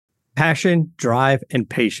Passion, drive, and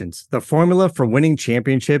patience. The formula for winning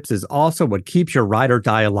championships is also what keeps your ride or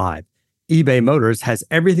die alive. eBay Motors has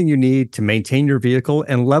everything you need to maintain your vehicle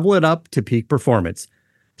and level it up to peak performance.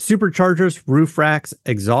 Superchargers, roof racks,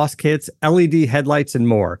 exhaust kits, LED headlights, and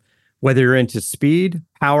more. Whether you're into speed,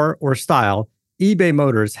 power, or style, eBay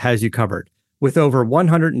Motors has you covered. With over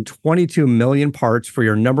 122 million parts for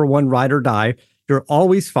your number one ride or die, you'll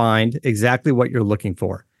always find exactly what you're looking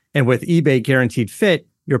for. And with eBay Guaranteed Fit,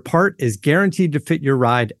 your part is guaranteed to fit your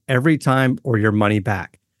ride every time or your money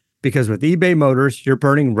back. Because with eBay Motors, you're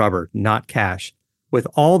burning rubber, not cash. With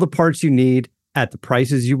all the parts you need at the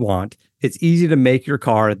prices you want, it's easy to make your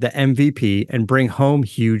car the MVP and bring home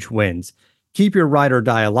huge wins. Keep your ride or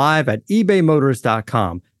die alive at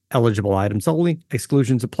ebaymotors.com. Eligible items only.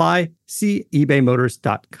 Exclusions apply. See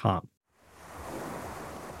ebaymotors.com.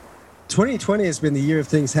 2020 has been the year of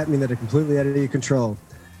things happening that are completely out of your control.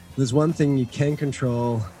 There's one thing you can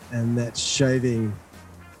control, and that's shaving.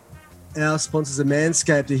 Our sponsors are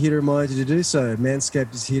Manscaped. Are here to remind you to do so.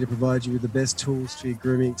 Manscaped is here to provide you with the best tools for your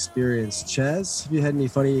grooming experience. Chaz, have you had any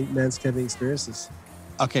funny manscaping experiences?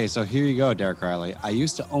 Okay, so here you go, Derek Riley. I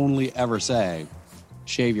used to only ever say,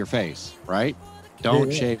 shave your face, right?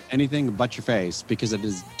 Don't shave anything but your face, because it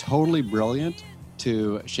is totally brilliant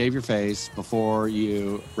to shave your face before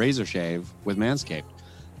you razor shave with Manscaped.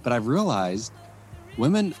 But I've realized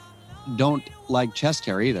women don't like chest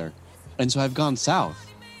hair either. And so I've gone south.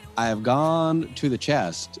 I have gone to the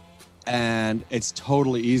chest, and it's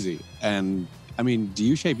totally easy. And I mean, do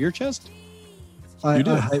you shave your chest? I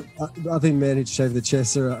think men who shave the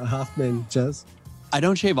chest are half men, Chaz. I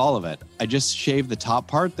don't shave all of it. I just shave the top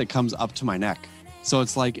part that comes up to my neck. So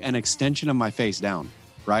it's like an extension of my face down,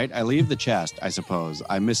 right? I leave the chest, I suppose.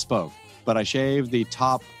 I misspoke. But I shave the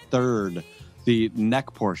top third, the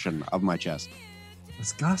neck portion of my chest.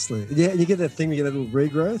 It's ghastly. Yeah, and you get that thing, you get a little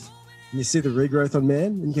regrowth, and you see the regrowth on man,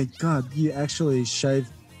 and you go, God, you actually shave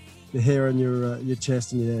the hair on your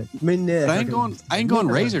chest and your neck. I mean, I ain't going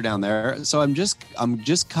razor down there. So I'm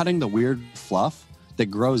just cutting the weird fluff that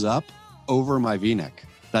grows up over my V-neck.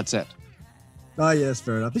 That's it. Oh, yeah, that's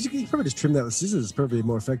fair enough. But you can probably just trim that with scissors. It's probably a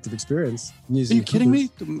more effective experience. Are you kidding me?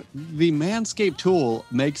 The Manscaped tool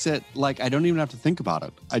makes it like I don't even have to think about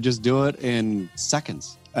it. I just do it in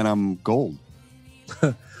seconds, and I'm gold.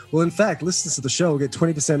 Well, in fact, listeners to the show will get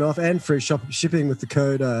 20% off and free shipping with the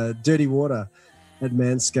code DIRTYWATER at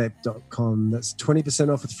manscaped.com. That's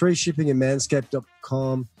 20% off with free shipping at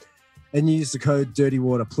manscaped.com. And use the code Dirty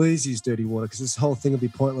Water. Please use Dirty Water, because this whole thing will be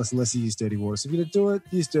pointless unless you use Dirty Water. So if you're going to do it,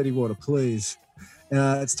 use Dirty Water, please.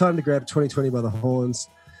 It's time to grab 2020 by the horns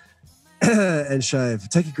and shave.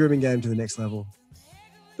 Take your grooming game to the next level.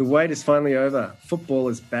 The wait is finally over. Football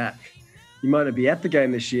is back. You might not be at the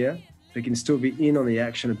game this year, but you can still be in on the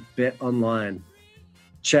action of Bet Online.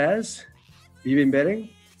 Chaz, have you been betting?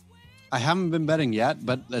 I haven't been betting yet,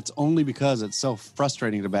 but that's only because it's so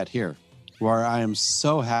frustrating to bet here, where I am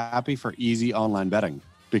so happy for easy online betting,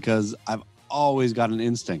 because I've always got an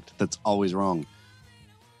instinct that's always wrong.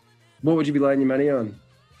 What would you be laying your money on?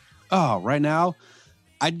 Oh, right now,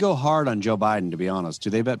 I'd go hard on Joe Biden, to be honest. Do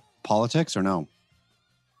they bet politics or no?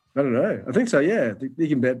 I don't know. I think so, yeah. You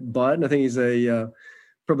can bet Biden. I think he's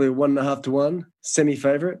probably a 1.5 to 1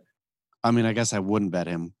 semi-favorite. I mean, I guess I wouldn't bet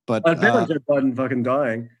him, but I'd bet on Joe Biden fucking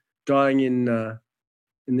dying in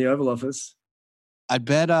the Oval Office. I'd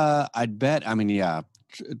bet. I mean, yeah,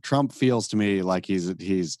 Trump feels to me like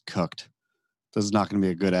he's cooked. This is not going to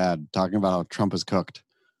be a good ad talking about how Trump is cooked.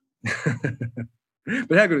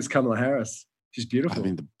 But how good is Kamala Harris? She's beautiful. I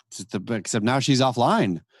mean, except now she's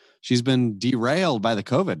offline. She's been derailed by the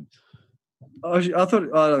COVID. Oh, I thought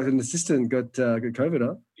an assistant got COVID,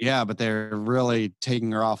 huh? Yeah, but they're really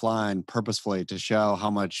taking her offline purposefully to show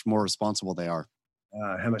how much more responsible they are.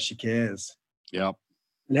 How much she cares. Yep.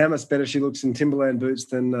 And how much better she looks in Timberland boots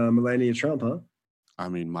than Melania Trump, huh? I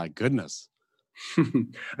mean, my goodness.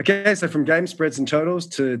 Okay, so from game spreads and totals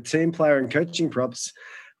to team player and coaching props,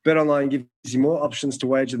 BetOnline gives you more options to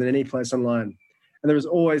wager than any place online. And there is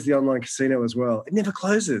always the online casino as well. It never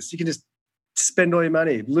closes. You can just spend all your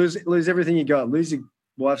money, lose everything you got, lose your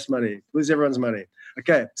wife's money, lose everyone's money.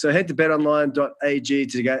 Okay, so head to betonline.ag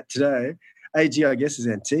today. AG, I guess, is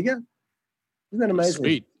Antigua. Isn't that amazing?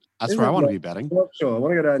 Sweet. That's where I want to be betting. I'm not sure. I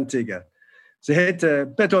want to go to Antigua. So head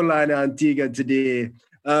to BetOnline Antigua today.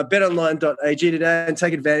 BetOnline.ag today and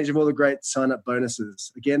take advantage of all the great sign-up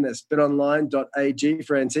bonuses. Again, that's BetOnline.ag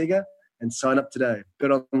for Antigua and sign up today.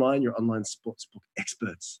 BetOnline, your online sportsbook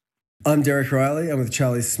experts. I'm Derek Riley. I'm with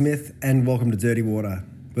Charlie Smith, and welcome to Dirty Water,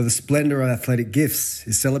 where the splendour of athletic gifts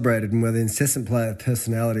is celebrated and where the incessant play of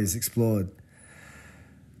personality is explored.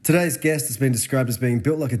 Today's guest has been described as being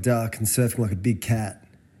built like a duck and surfing like a big cat.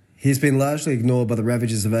 He has been largely ignored by the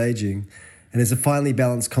ravages of ageing and is a finely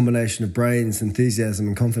balanced combination of brains, enthusiasm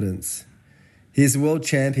and confidence. He is a world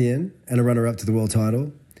champion and a runner-up to the world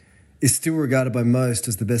title, is still regarded by most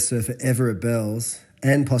as the best surfer ever at Bells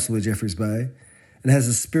and possibly Jeffreys Bay, and has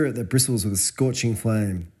a spirit that bristles with a scorching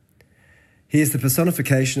flame. He is the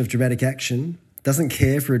personification of dramatic action, doesn't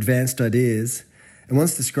care for advanced ideas, and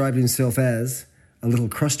once described himself as a little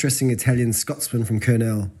cross-dressing Italian Scotsman from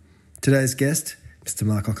Kurnell. Today's guest, Mr.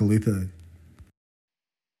 Mark Occhilupo.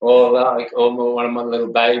 Or one of my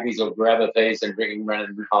little babies will grab a piece and bring him around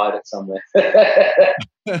and hide it somewhere.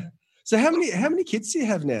 So how many kids do you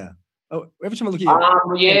have now? Oh, every time I look at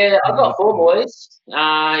you. Yeah, I've got 4 boys.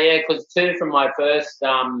 Because 2 from my first,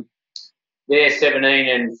 they're 17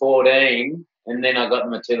 and 14, and then I got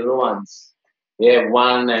my 2 little ones. Yeah,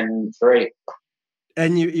 1 and 3.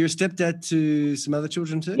 And you're a stepdad to some other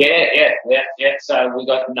children too? Yeah. So we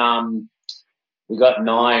got 9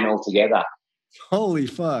 altogether. Holy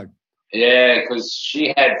fuck! Yeah, because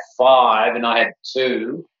she had 5 and I had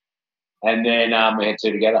 2, and then we had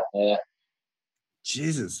 2 together. Yeah.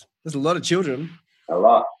 Jesus, there's a lot of children. A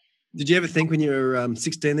lot. Did you ever think when you were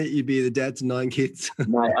 16 that you'd be the dad to 9 kids?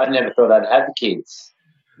 No, I never thought I'd have kids.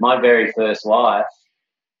 My very first wife,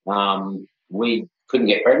 we couldn't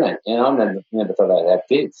get pregnant. You know, I never thought I'd have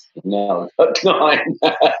kids. Now I've got 9.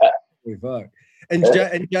 Holy fuck! And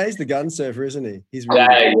Jay's the gun surfer, isn't he? He's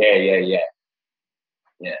really Yeah.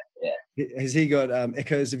 Has he got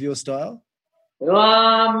echoes of your style?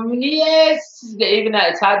 Yes. Even though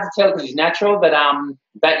it's hard to tell because he's natural, but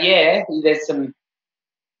yeah, there's some.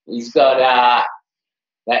 He's got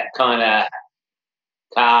that kind of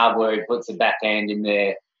carve where he puts the backhand in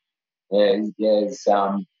there.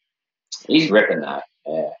 He's ripping that.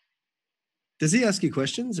 Yeah. Does he ask you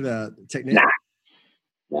questions about technique?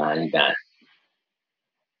 No, he don't.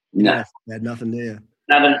 No, had nothing there.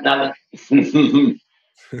 Nothing. Do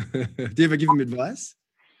you ever give him advice?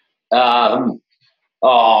 Advice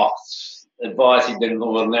he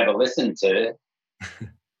will never listen to.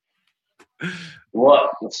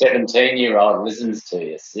 What 17-year-old listens to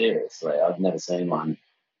you? Seriously, I've never seen one.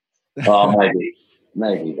 Oh,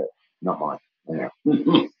 maybe, but not mine. Yeah.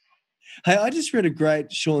 Hey, I just read a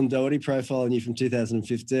great Sean Doherty profile on you from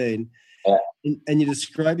 2015, and you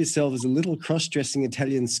describe yourself as a little cross-dressing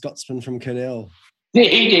Italian Scotsman from Kurnell. Yeah,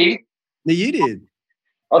 he did. No, you did.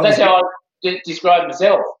 Oh, that's how I describe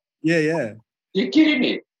myself. Yeah. You're kidding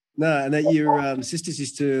me? No, and that your sisters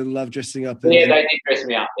used to love dressing up. Yeah, they did dress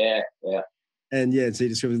me up. Yeah. And yeah, so you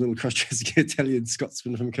describe a little cross-dressing Italian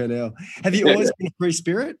Scotsman from Kurnell. Have you always been a free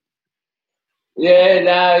spirit?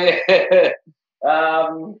 Yeah.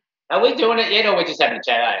 Are we doing it yet, or are we just having a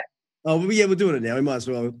chat? Eh? Oh, well, yeah, we're doing it now. We might as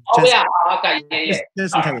well. Yeah. Okay. Yeah.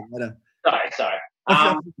 Jason, coming later. Sorry.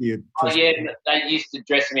 They used to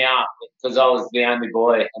dress me up because I was the only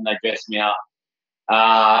boy, and they dressed me up.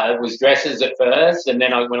 It was dresses at first, and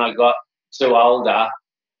then when I got too older,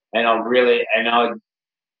 when I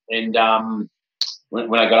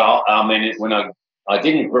got, I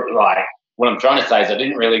didn't like. What I'm trying to say is I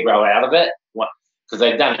didn't really grow out of it because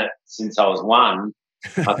they'd done it since I was 1.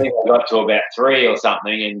 I think I got to about 3 or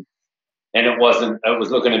something, and it was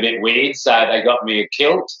looking a bit weird, so they got me a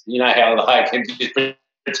kilt. You know how I just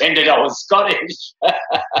pretended I was Scottish.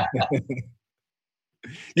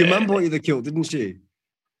 Your mum bought you the kilt, didn't she?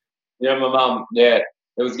 Yeah, my mum. Yeah,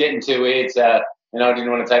 it was getting too weird, so and I didn't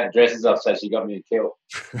want to take the dresses off, so she got me a kilt.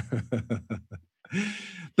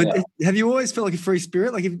 But have you always felt like a free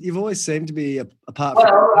spirit? Like you've always seemed to be apart from...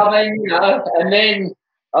 Well, I mean, and then,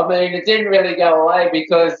 it didn't really go away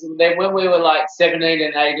because then when we were like 17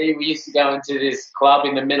 and 18, we used to go into this club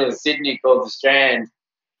in the middle of Sydney called The Strand,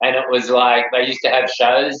 and it was like they used to have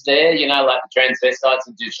shows there, like the transvestites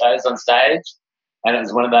would do shows on stage, and it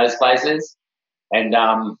was one of those places. And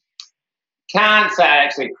can't say I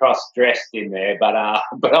actually cross-dressed in there, but I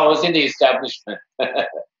was in the establishment.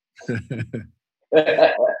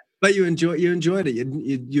 But you enjoyed it. You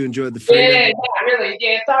enjoyed the freedom.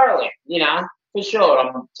 Yeah, thoroughly. For sure.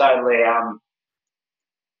 I'm totally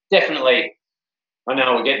definitely. I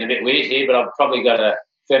know we're getting a bit weird here, but I've probably got a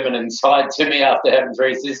feminine side to me after having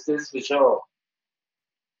 3 sisters, for sure.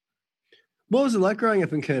 What was it like growing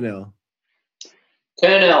up in Kurnell?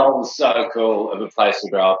 Kurnell was so cool of a place to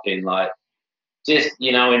grow up in. Like, just,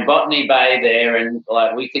 in Botany Bay there, and,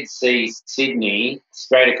 like, we could see Sydney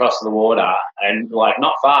straight across the water and, like,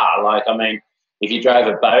 not far. Like, if you drove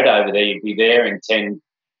a boat over there, you'd be there in 10,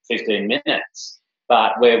 15 minutes.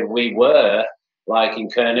 But where we were, like, in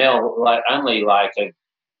Kurnell, like, only, like,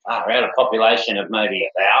 around a population of maybe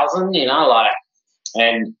 1,000, like,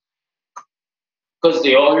 And because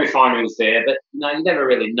the oil refinery was there, but you never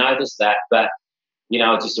really noticed that. But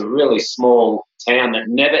just a really small town that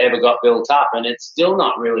never ever got built up, and it's still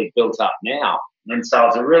not really built up now. And so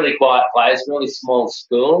it's a really quiet place, really small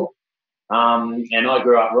school. And I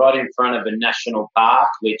grew up right in front of a national park,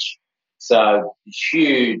 so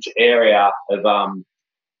huge area of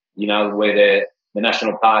where the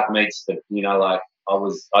national park meets I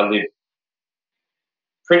lived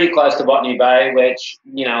pretty close to Botany Bay, which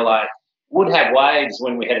would have waves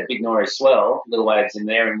when we had a big Norris swell, little waves in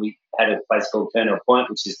there, and we had a place called Kurnell Point,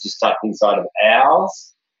 which is just tucked inside of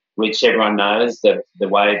ours, which everyone knows the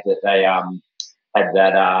wave that they had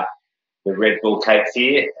that the Red Bull Cape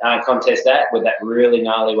Fear contest at, where that really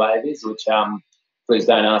gnarly wave is, which please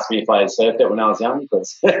don't ask me if I surfed it when I was young,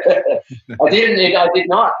 because I did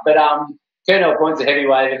not. But Kurnell Point's a heavy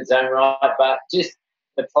wave in its own right, but just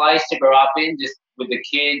the place to grow up in, just with the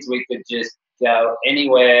kids, we could just go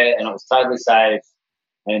anywhere, and it was totally safe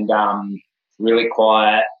and really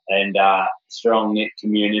quiet and strong knit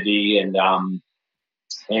community, and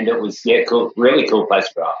it was cool, really cool place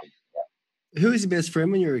to grow up in. Who was your best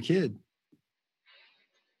friend when you were a kid?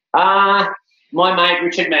 My mate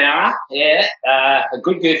Richard Maurer, a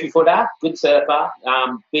good goofy footer, good surfer,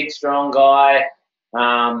 big strong guy.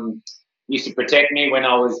 Used to protect me when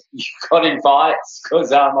I got in fights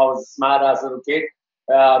because I was a smart ass little kid.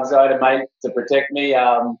 So I had a mate to protect me.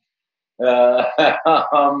 And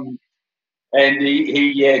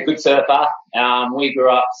he good surfer. We grew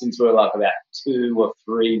up since we were like about 2 or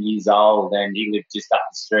 3 years old, and he lived just up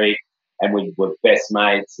the street, and we were best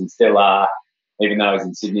mates and still are, even though he's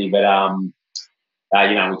in Sydney. But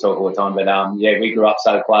we talk all the time. But we grew up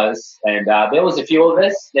so close, and there was a few of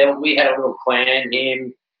us. We had a little clan.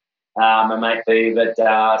 Him, my mate Beaver,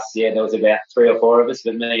 us. There was about 3 or 4 of us.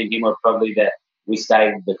 But me and him were probably we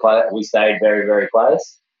stayed very, very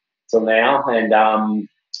close till now. And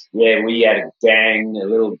we had a gang, a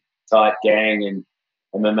little tight gang,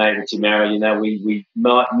 and my mate Richard Maurer. Me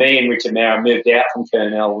and Richard Maurer moved out from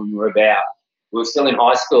Kurnell when we were still in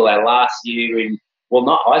high school. Our last year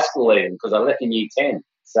not high school even, because I left in year 10.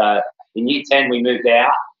 So in year 10 we moved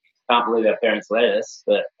out. Can't believe our parents let us,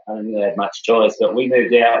 but I don't really have much choice. But we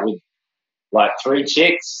moved out with like 3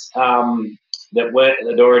 chicks that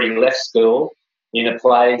already left school in a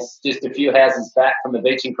place just a few houses back from the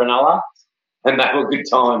beach in Cronulla, and they were good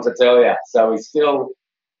times, I tell you. So we still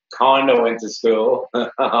kind of went to school in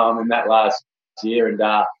that last year, and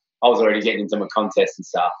I was already getting into my contests and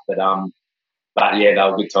stuff. But they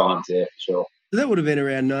were good times, for sure. So that would have been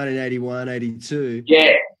around 1981, 82.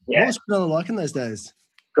 Yeah. What was Cronulla like in those days?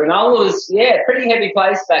 Cronulla was, a pretty heavy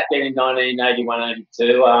place back then in 1981,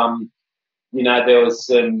 82. There was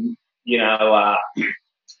some,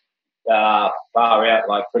 far out,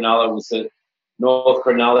 like Cronulla was North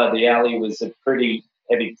Cronulla, the alley was a pretty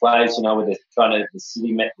heavy place, with the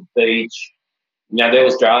city met the beach. There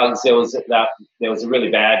was drugs. There was a really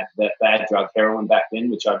bad drug, heroin, back then,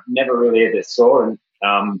 which I never really ever saw, and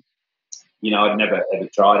I'd never ever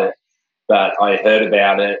tried it, but I heard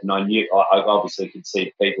about it, and I knew I obviously could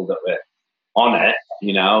see people that were on it,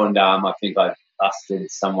 and I think I busted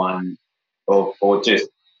someone or just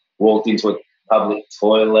walked into a public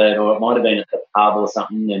toilet, or it might have been at the pub or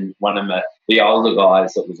something, and one of the older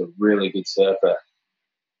guys that was a really good surfer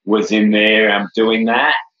was in there doing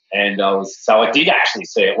that, and I did actually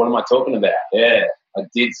see it. What am I talking about? Yeah, I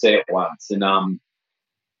did see it once, and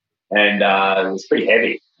it was pretty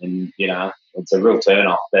heavy, and it's a real turn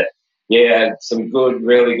off. But some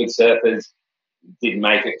really good surfers didn't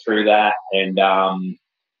make it through that, and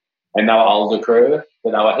they were older crew,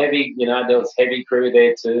 but they were heavy. There was heavy crew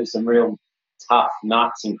there too. Some real tough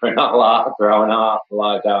nuts in Cronulla growing up,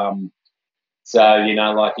 you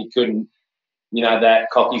couldn't, that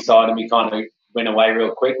cocky side of me kind of went away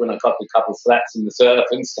real quick when I got a couple slaps in the surf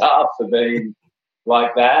and stuff for being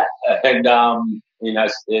like that, and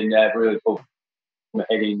really pulled my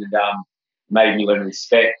head in and made me learn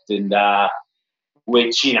respect, and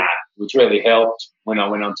which really helped when I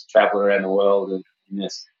went on to travel around the world, and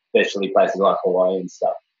especially places like Hawaii and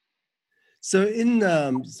stuff. So in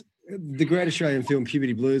the great Australian film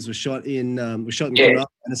Puberty Blues was shot in Cronulla,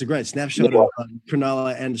 and it's a great snapshot of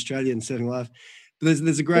Cronulla and Australian surfing life. But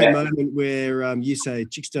there's a great moment where you say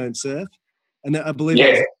chicks don't surf, and I believe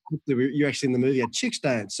you're actually in the movie. Chicks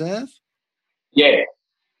don't surf. Yeah.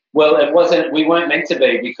 Well, it wasn't. We weren't meant to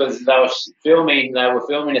be, because they were filming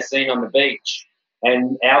a scene on the beach,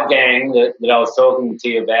 and our gang that I was talking to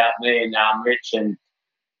you about, me and Rich and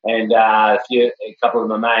a couple of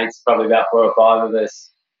my mates, probably about 4 or 5 of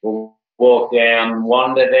us, will walk down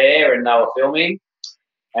Wanda there, and they were filming.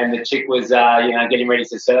 and the chick was, getting ready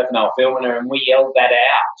to surf, and they were filming her, and we yelled that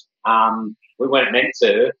out. We weren't meant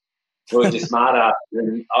to. We were just smart enough,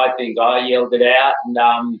 and I think I yelled it out, and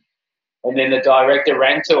then the director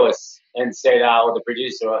ran to us and said, or the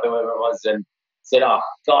producer or whoever it was, and said, "Oh,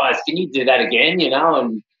 guys, can you do that again?"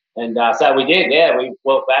 And so we did. Yeah, we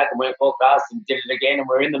walked back and went full cast and did it again, and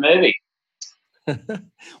we're in the movie.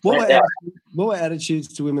 What were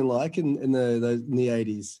attitudes to women like in the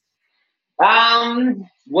 80s?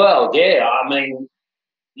 Well, yeah, I mean,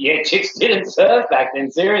 yeah, chicks didn't surf back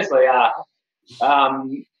then. Seriously, there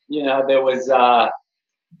was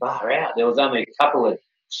far out. There was only a couple of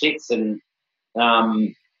chicks, and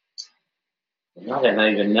I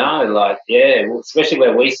don't even know. Like, yeah, especially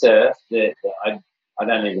where we surfed, I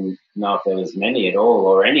don't even know if there was many at all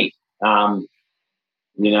or any.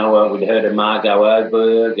 We'd heard of Margot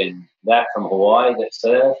Oberg and that from Hawaii that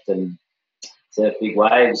surfed and surfed big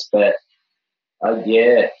waves, but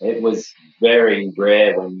it was very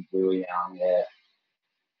rare when we were young. Yeah.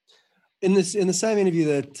 In the same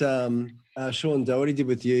interview that Sean Doherty did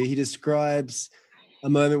with you, he describes a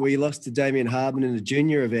moment where you lost to Damien Hardman in a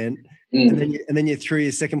junior event, and then you threw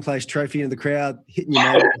your second place trophy into the crowd, hitting your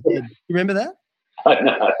mate in the head. You remember that? I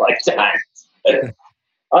know,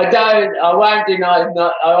 I don't. I don't. I won't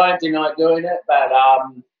deny doing it, but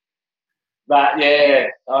yeah,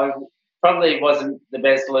 I probably wasn't the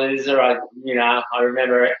best loser. I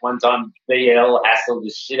remember at one time BL hassled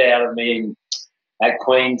the shit out of me at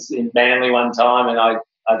Queen's in Manly one time, and I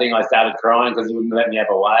think I started crying because he wouldn't let me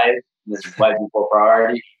have a wave. This is way before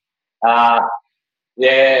priority.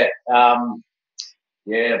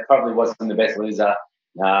 Probably wasn't the best loser.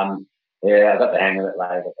 I got the hang of it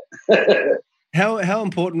later. How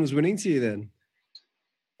important was winning to you then?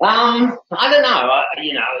 I don't know.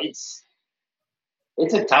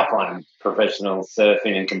 It's a tough one, professional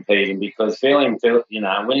surfing and competing, because winning,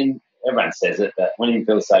 everyone says it, but winning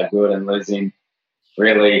feels so good and losing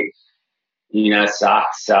really,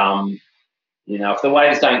 sucks. If the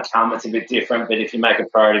waves don't come, it's a bit different, but if you make a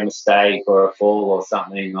priority mistake or a fall or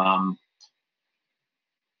something,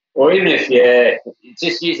 or even if,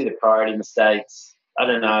 just usually the priority mistakes, I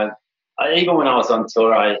don't know. Even when I was on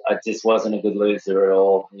tour, I just wasn't a good loser at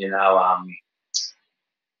all.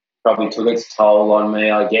 Probably took its toll on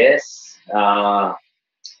me, I guess. I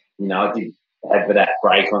did have that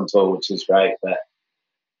break on tour, which was great, but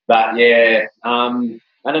yeah, I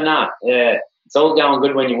don't know. Yeah, it's all going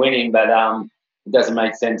good when you're winning, but it doesn't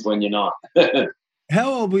make sense when you're not.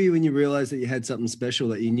 How old were you when you realized that you had something special,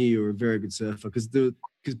 that you knew you were a very good surfer? Because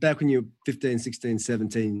back when you were 15, 16,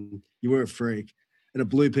 17, you were a freak, and it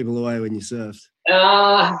blew people away when you surfed.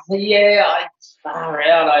 Far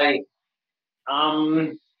out.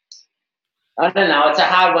 I don't know. It's a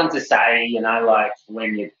hard one to say, like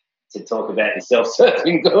when you to talk about yourself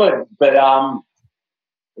surfing good, but I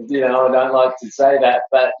don't like to say that.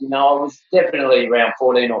 But I was definitely around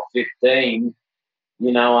 14 or 15.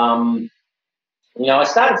 I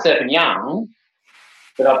started surfing young,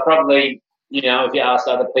 but I probably, if you ask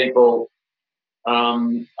other people,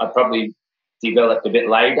 I probably developed a bit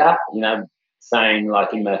later. Saying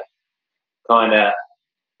like in the kind of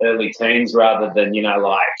early teens rather than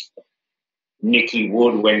like Nicky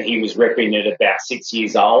Wood when he was repping at about 6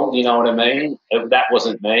 years old. You know what I mean? That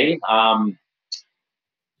wasn't me. I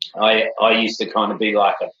used to kind of be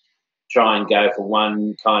like try and go for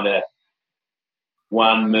one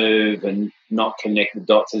move and not connect the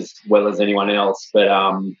dots as well as anyone else. But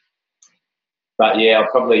yeah, I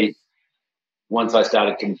probably once I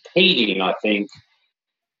started competing, I think,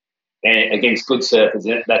 and against good surfers,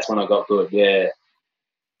 that's when I got good. Yeah.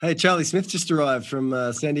 Hey, Charlie Smith just arrived from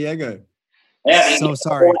San Diego. Yeah, so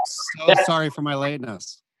sorry for my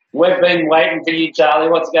lateness. We've been waiting for you, Charlie.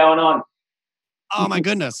 What's going on? Oh my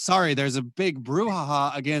goodness, sorry. There's a big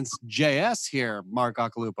brouhaha against JS here, Mark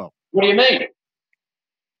Occhilupo. What do you mean?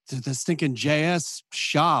 The stinking JS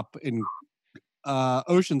shop in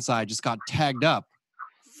Oceanside just got tagged up.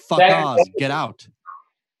 Fuck Oz, get out.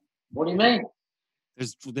 What do you mean?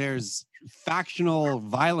 There's factional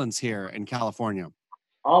violence here in California.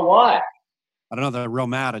 Oh, why? I don't know. They're real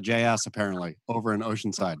mad at JS apparently over in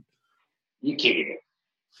Oceanside. You kidding me?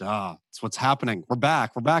 That's what's happening. We're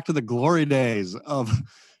back. We're back to the glory days of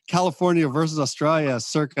California versus Australia,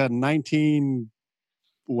 circa 19,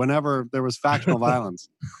 whenever there was factional violence.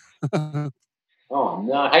 Oh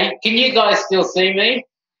no! Hey, can you guys still see me?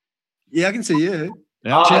 Yeah, I can see you.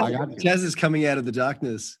 Yeah, Chaz is coming out of the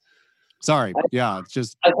darkness. Sorry. Yeah, it's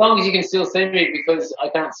just as long as you can still see me because I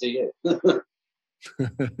can't see you.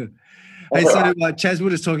 Hey, so Chaz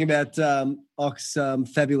Wood is talking about Ock's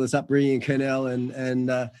fabulous upbringing in Kurnell and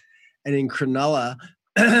in Cronulla.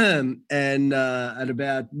 and at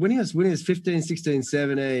about when he was 15, 16,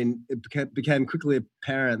 17, it became quickly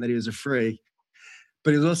apparent that he was a freak.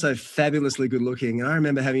 But he was also fabulously good looking. And I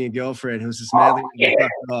remember having a girlfriend who was just madly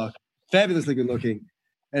fabulously good looking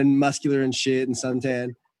and muscular and shit and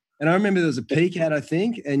suntan. And I remember there was a peek out, I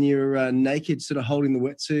think, and you're naked, sort of holding the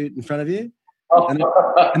wetsuit in front of you. And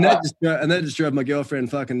that just drove my girlfriend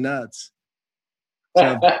fucking nuts.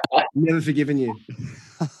 So I've never forgiven you.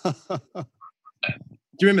 Do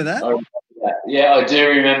you remember that? Yeah, I do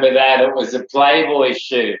remember that. It was a Playboy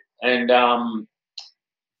shoot. And, oh,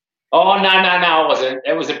 no, it wasn't.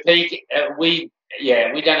 It was a peak. We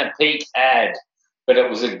done a peak ad, but it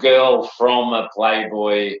was a girl from a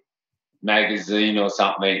Playboy magazine or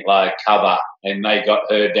something, like cover, and they got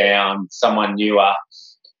her down. Someone knew her,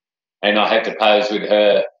 and I had to pose with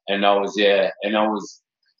her. And I was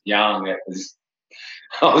young.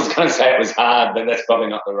 I was going to say it was hard, but that's probably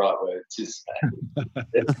not the right word to say.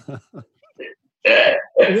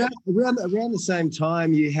 around the same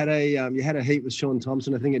time, you had a heat with Sean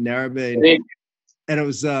Thompson, I think, at Narrabeen, and it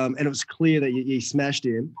was clear that you smashed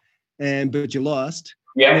him, but you lost.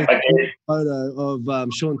 Yeah, I did. A photo of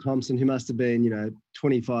Sean Thompson, who must have been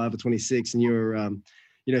 25 or 26, and you were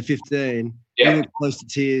 15. Yeah, you looked close to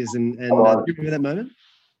tears, and do you remember that moment?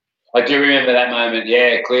 I do remember that moment.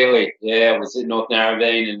 Yeah, clearly. Yeah, it was at North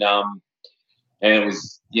Narrabeen, and it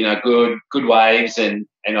was good waves, and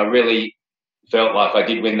I really felt like I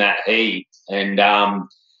did win that heat. And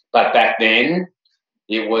but back then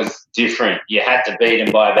it was different. You had to beat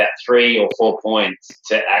them by about 3 or 4 points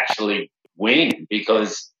to actually win,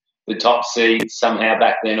 because the top seeds somehow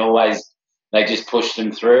back then they just pushed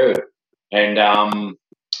them through. And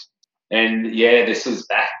this was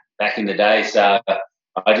back in the day, so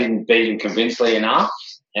I didn't beat him convincingly enough,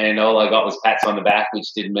 and all I got was pats on the back,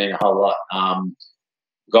 which didn't mean a whole lot.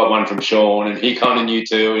 Got one from Sean, and he kind of knew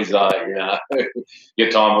too. He's like,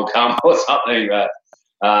 your time will come or something. But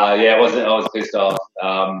I was pissed off.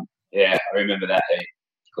 I remember that heat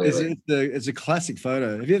clearly. It's a classic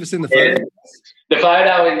photo. Have you ever seen the photo? Yeah. The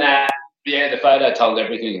photo in that, the photo told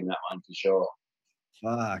everything in that one for sure.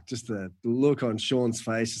 Fuck, just the look on Sean's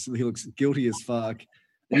face. He looks guilty as fuck.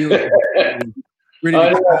 And you look it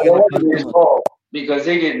wasn't his fault, because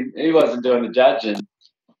he wasn't doing the judging.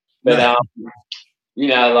 But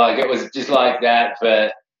it was just like that.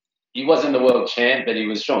 But he wasn't the world champ, but he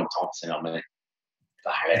was Sean Thompson. I mean,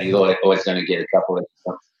 he's always going to get a couple of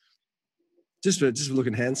points. Just for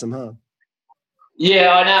looking handsome, huh?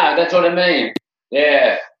 Yeah, I know. That's what I mean.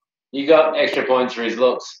 Yeah, he got extra points for his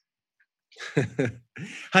looks.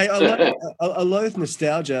 Hey, I loathe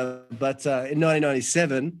nostalgia, but in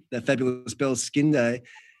 1997, that fabulous Bell's Skin Day,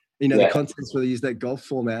 the contest where they used that golf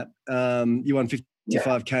format, you won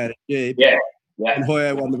 55K at a Jeep. Yeah. And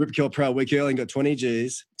Hoya won the Rip Curl Pro a week early and got 20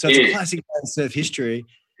 Gs. So it's a classic surf history.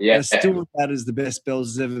 Yeah. And it's still regarded as the best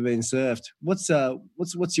bells that's ever been surfed. What's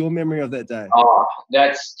your memory of that day? Oh,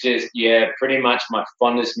 that's just, pretty much my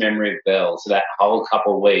fondest memory of bells, that whole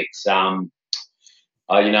couple of weeks. I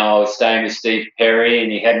was staying with Steve Perry,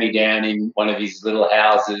 and he had me down in one of his little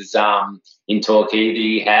houses in Torquay that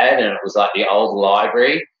he had, and it was like the old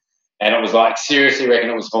library, and it was like, seriously reckon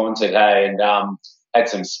it was haunted, hey, and had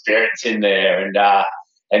some spirits in there, and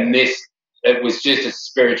it was just a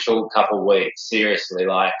spiritual couple of weeks, seriously.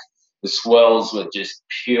 Like, the swells were just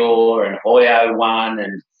pure, and Hoyo won,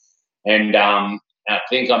 and I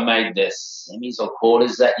think I made the semis or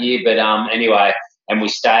quarters that year, but anyway. And we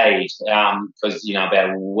stayed because,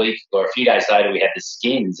 about a week or a few days later, we had the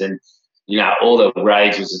skins, and, all the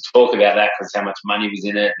rage was to talk about that because how much money was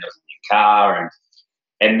in it, and there was a new car.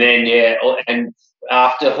 And then, and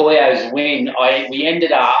after Hoyo's win, we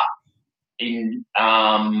ended up in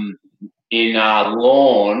Lawn,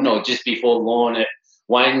 or just before Lawn, at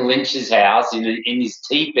Wayne Lynch's house in his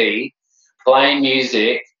teepee, playing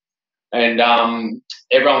music, and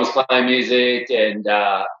everyone was playing music, and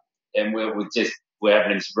we're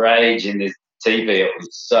having this rage in this TV. It was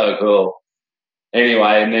so cool.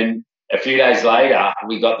 Anyway, and then a few days later,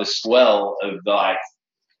 we got the swell of like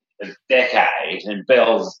a decade, and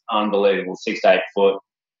Bell's unbelievable, 6 to 8 foot.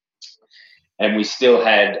 And we still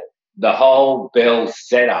had the whole Bell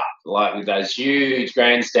setup, like with those huge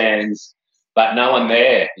grandstands, but no one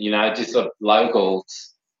there, just the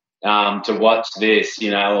locals to watch this,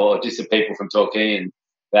 or just the people from Torquay and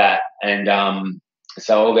that. And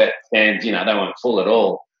so all that stands, they weren't full at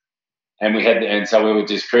all. And so we were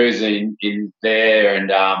just cruising in there,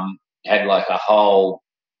 and had like a whole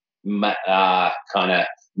kind of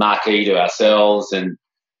marquee to ourselves, and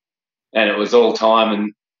it was all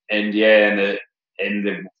time, and the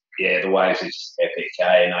waves were just epic,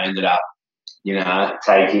 and I ended up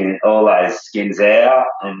taking all those skins out,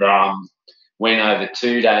 and went over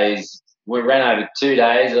 2 days. We ran over 2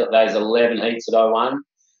 days of those 11 heats that I won.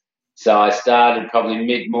 So I started probably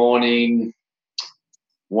mid-morning,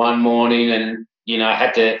 one morning, and, I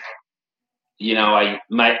had to, I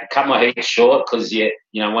cut my heat short because,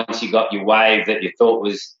 once you got your wave that you thought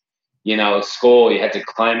was, a score, you had to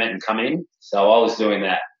claim it and come in. So I was doing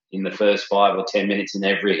that in the first 5 or 10 minutes in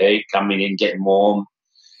every heat, coming in, getting warm,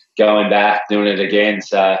 going back, doing it again.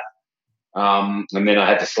 So, and then I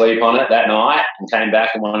had to sleep on it that night and came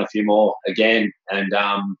back and won a few more again, and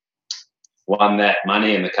won that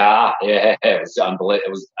money in the car. Yeah, it was unbelievable.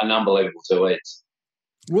 It was an unbelievable 2 weeks.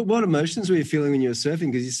 What emotions were you feeling when you were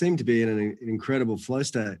surfing? Because you seemed to be in an incredible flow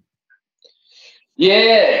state.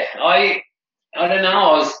 Yeah, I don't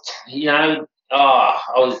know. I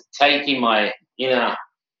was taking my,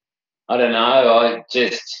 I don't know.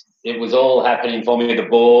 It was all happening for me. The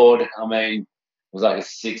board, I mean, it was like a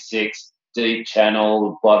 6'6" deep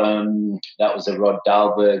channel bottom. That was a Rod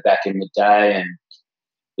Dahlberg back in the day, and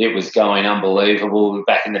it was going unbelievable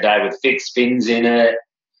back in the day with fixed fins in it.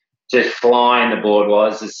 Just flying the board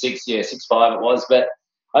was. 6'5" it was. But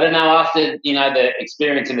I don't know, after, the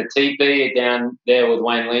experience in the teepee down there with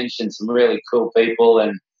Wayne Lynch and some really cool people,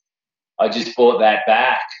 and I just brought that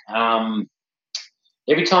back.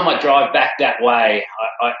 Every time I drive back that way,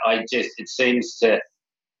 it seems to,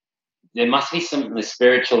 there must be something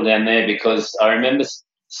spiritual down there, because I remember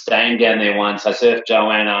staying down there once. I surfed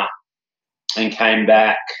Joanna and came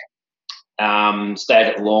back, stayed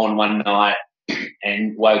at Lawn one night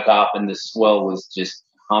and woke up and the swell was just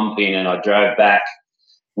humping, and I drove back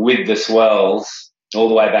with the swells all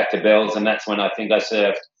the way back to Bells, and that's when I think I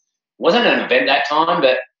surfed. It wasn't an event that time,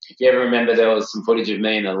 but if you ever remember, there was some footage of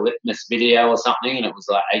me in a Litmus video or something, and it was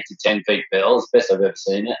like 8 to 10 feet Bells. Best I've ever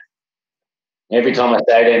seen it. Every time I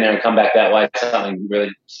stay down there and come back that way, something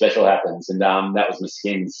really special happens, and that was my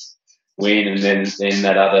skins win, and then in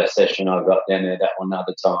that other session I got down there that one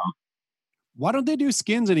other time. Why don't they do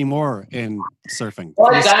skins anymore in surfing?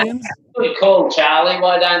 Why don't they? Cool, Charlie.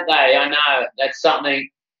 Why don't they? I know that's something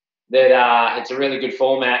that it's a really good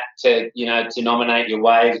format to nominate your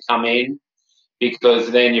wave to come in,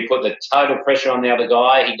 because then you put the total pressure on the other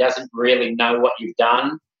guy. He doesn't really know what you've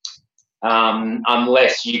done,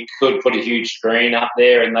 unless you could put a huge screen up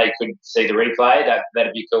there and they could see the replay.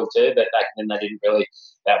 That'd be cool too. But back then they didn't really.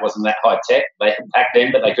 That wasn't that high tech back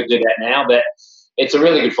then, but they could do that now. But it's a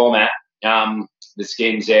really good format. The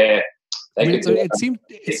skins, yeah. It seems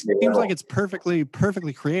like it's perfectly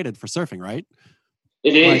created for surfing, right?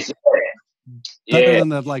 It is. Better than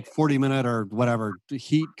the 40-minute or whatever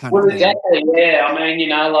heat kind of thing. Exactly, yeah. I mean,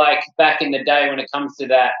 back in the day when it comes to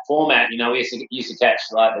that format, we used to catch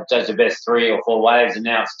judge the best 3 or 4 waves, and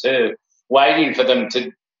now it's 2, waiting for them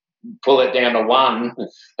to pull it down to 1.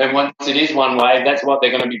 And once it is 1 wave, that's what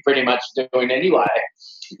they're going to be pretty much doing anyway.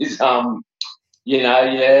 It's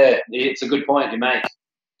a good point you make.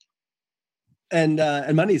 And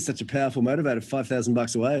money is such a powerful motivator.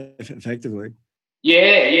 $5,000 a wave, effectively.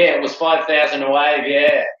 Yeah, it was 5,000 a wave.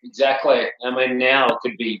 Yeah, exactly. I mean, now it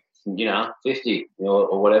could be 50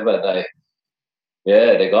 or whatever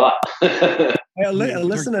they got. Hey, a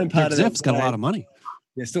lesser known part of that Zip's got a lot of money.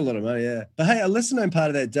 Yeah, still a lot of money. Yeah, but hey, a lesser known part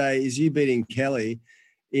of that day is you beating Kelly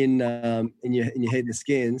in your head in the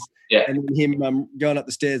skins. Yeah. And then him going up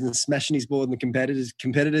the stairs and smashing his board in the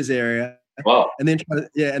competitors area. Wow. And then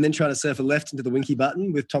trying to surf a left into the Winky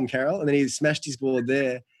button with Tom Carroll, and then he smashed his board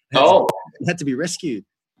there. Had to be rescued.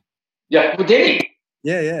 Yeah, well, did he?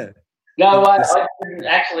 Yeah. No, I didn't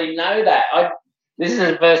actually know that. This is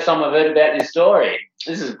the first time I've heard about this story.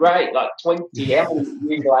 This is great. 20 years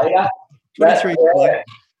later. 23 years later.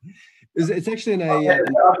 It's actually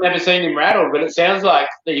I've never seen him rattled, but it sounds like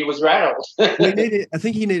that he was rattled. I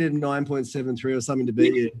think he needed 9.73 or something to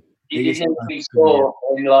beat you. He didn't score,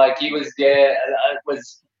 and he was there. It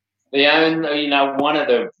was the only, one of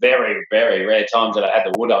the very, very rare times that I had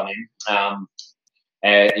the wood on him.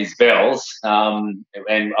 Is Bells, and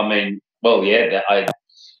I mean, well, yeah.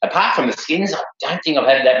 Apart from the skins, I don't think I've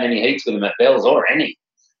had that many heats with him at Bells or any.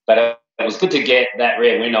 But it was good to get that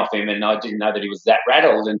rare win off him, and I didn't know that he was that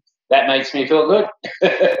rattled, and that makes me feel good.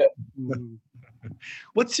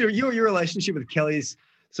 What's your relationship with Kelly's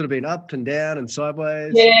sort of been up and down and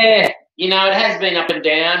sideways? Yeah, it has been up and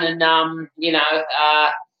down, and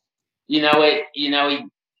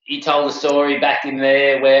he told a story back in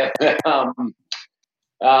there where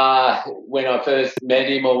when I first met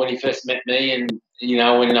him, or when he first met me, and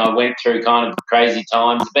when I went through kind of crazy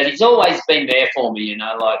times, but he's always been there for me.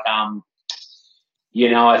 I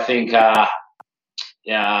think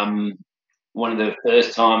one of the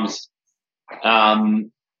first times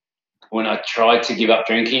when I tried to give up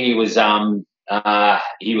drinking, he was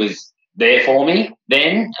there for me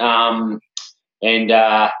then, and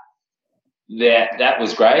that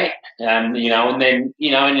was great. And then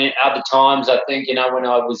and in other times, I think when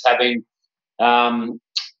I was having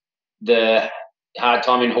the hard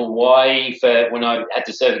time in Hawaii for when I had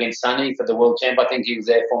to serve against Sonny for the world champ, I think he was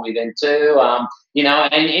there for me then too.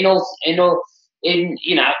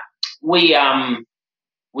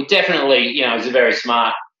 We definitely, he's a very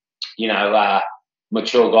smart,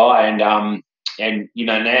 mature guy, and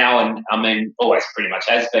now, and I mean, always pretty much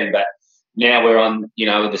has been, but now we're on,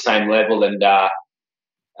 the same level, and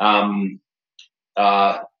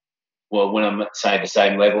well, when I'm saying the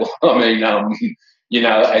same level, I mean,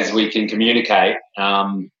 as we can communicate,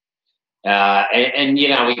 and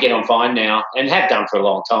we get on fine now, and have done for a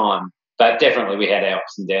long time, but definitely we had our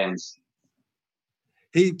ups and downs.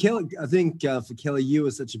 Kelly, I think for Kelly, you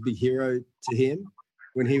were such a big hero to him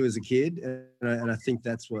when he was a kid, and I think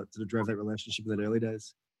that's what sort of drove that relationship in the early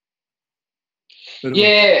days. But,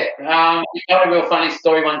 yeah, you got a real funny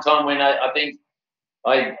story one time when I think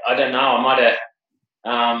I don't know, I might have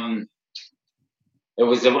it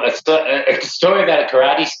was a story about a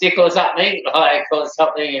karate stick or something, and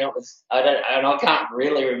it was I can't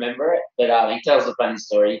really remember it, but he tells a funny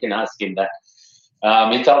story. You can ask him that.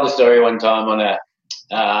 He told a story one time on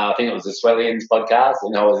I think it was a Swellians podcast,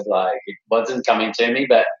 and I was like, it wasn't coming to me,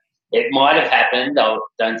 but it might have happened. I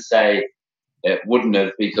don't say it wouldn't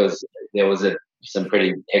have, because there was some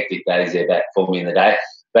pretty hectic days there back for me in the day.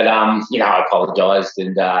 But I apologised,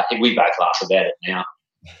 and we both laugh about it now.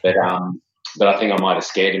 But I think I might have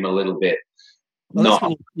scared him a little bit.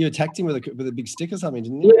 Well, you attacked him with a big stick or something,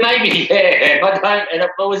 didn't you? Yeah, maybe, yeah. I don't, and it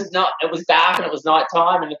was not. It was dark and it was night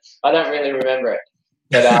time, and I don't really remember it.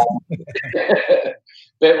 But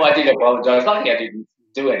but I did apologise. Luckily, I didn't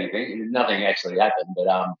do anything. Nothing actually happened.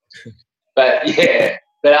 But yeah.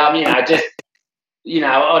 But just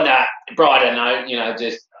on a brighter note,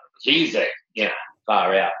 just he's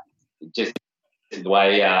far out. Just the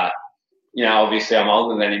way obviously I'm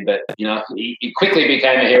older than him, but he quickly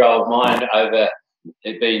became a hero of mine over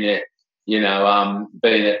it being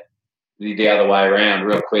being the other way around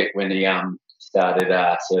real quick when he started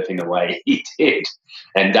surfing the way he did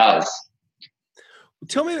and does.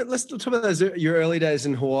 Let's talk about your early days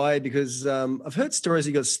in Hawaii, because I've heard stories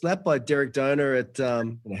you got slapped by Derek Doner at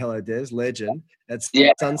Hello Des, legend, at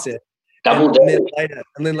Sunset. And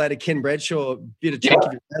then later Ken Bradshaw bit a chunk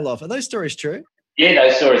of your tail off. Are those stories true? Yeah,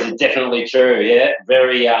 those stories are definitely true. Yeah,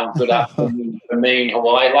 very good up for me in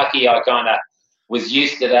Hawaii. Lucky I kind of was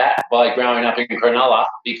used to that by growing up in Cronulla,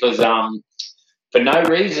 because for no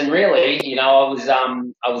reason really. I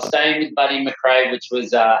was staying with Buddy McRae, which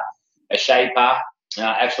was a shaper,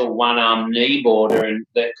 actual one-arm knee boarder, and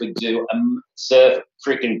that could do surf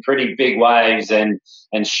freaking pretty big waves and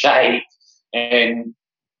shape and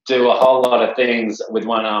do a whole lot of things with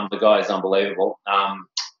one arm. The guy is unbelievable.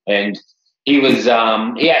 And he was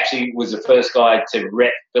he actually was the first guy to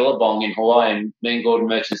rep Billabong in Hawaii, and me and Gordon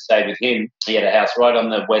Merchant stayed with him. He had a house right on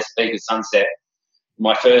the west peak of Sunset.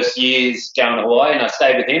 My first years going to Hawaii, and I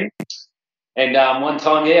stayed with him. And one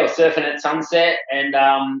time, I was surfing at Sunset, and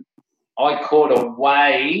I caught a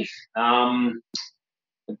wave, a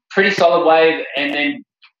pretty solid wave, and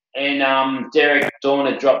Derek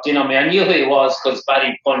Dorner dropped in on me. I knew who he was because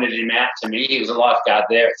Buddy pointed him out to me. He was a lifeguard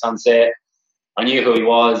there at Sunset. I knew who he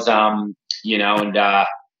was, and I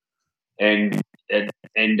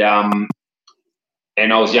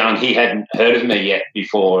was young. He hadn't heard of me yet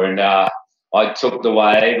before, and I took the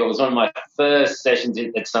wave. It was one of my first sessions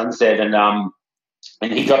at Sunset, and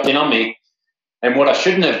he dropped in on me. And what I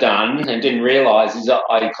shouldn't have done and didn't realise is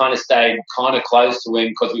I kind of stayed kind of close to him,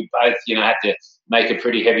 because we both, had to make a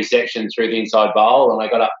pretty heavy section through the inside bowl, and I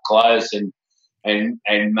got up close and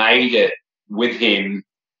made it with him,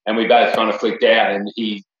 and we both kind of flicked out, and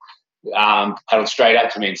he paddled straight up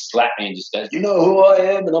to me and slapped me and just goes, "You know who I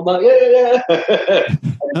am?" And I'm like, "Yeah." And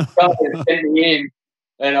he sent me in,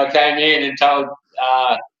 and I came in and told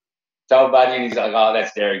Buddy, and he's like, "Oh,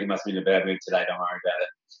 that's Derek. He must be in a bad mood today. Don't worry about it."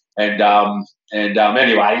 And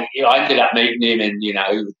anyway, I ended up meeting him, and he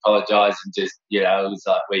apologised and just it was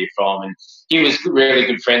like, "Where you from?" And he was really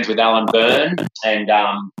good friends with Alan Byrne, and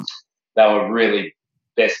they were really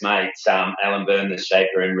best mates. Alan Byrne, the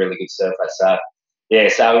shaper, and really good surfer.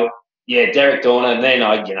 Derek Dorner, and then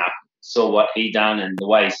I saw what he done and the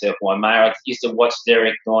way he surfed Waimea. I used to watch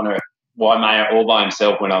Derek Dorner at Waimea all by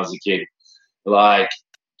himself when I was a kid. Like,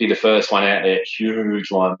 be the first one out there,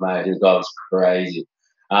 huge Waimea. His guy was crazy.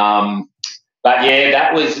 But yeah,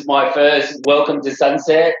 that was my first welcome to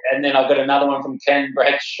Sunset, and then I got another one from Ken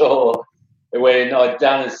Bradshaw when I'd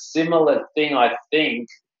done a similar thing, I think.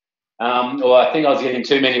 Or I think I was getting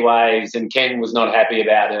too many waves, and Ken was not happy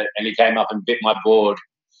about it, and he came up and bit my board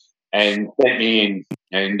and sent me in.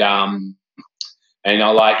 And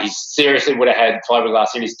he seriously would have had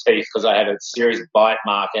fiberglass in his teeth because I had a serious bite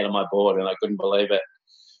mark out of my board, and I couldn't believe it.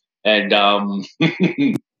 And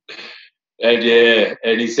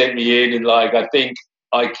and he sent me in, and I think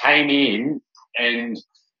I came in, and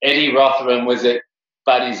Eddie Rotheram was at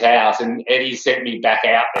Buddy's house, and Eddie sent me back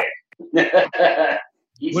out there.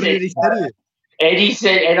 What did he say to you? Eddie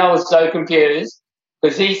said, and I was so confused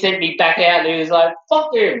because he sent me back out there. He was like,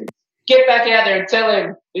 "Fuck him, get back out there and tell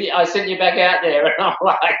him I sent you back out there." And I'm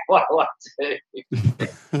like, "What do I do?"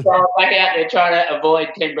 So I'm back out there trying to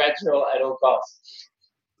avoid Ken Bradshaw at all costs.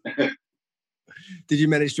 Did you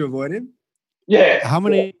manage to avoid him? Yeah. How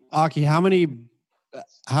many, Aki? How many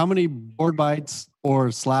board bites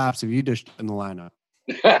or slaps have you dished in the lineup?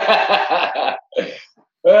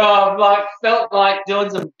 Well, I've felt like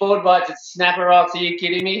doing some board bites at Snapper Rocks. Are you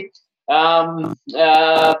kidding me? And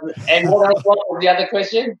what was the other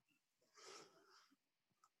question?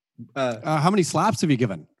 How many slaps have you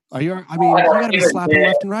given? You got to be slapping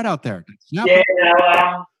left and right out there. Yeah,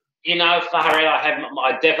 Fahri,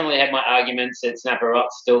 I definitely have my arguments at Snapper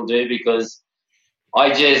Rocks, still do, because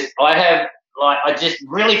it just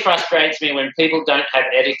really frustrates me when people don't have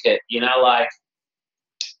etiquette,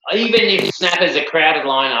 even if Snapper's a crowded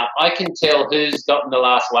lineup, I can tell who's gotten the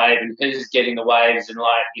last wave and who's getting the waves. And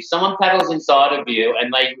if someone paddles inside of you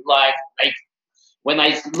and when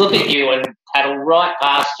they look at you and paddle right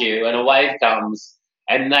past you and a wave comes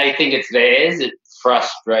and they think it's theirs, it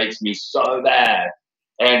frustrates me so bad.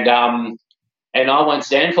 And I won't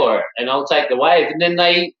stand for it, and I'll take the wave. And then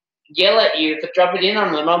they yell at you for dropping in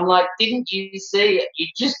on them. I'm like, didn't you see it? You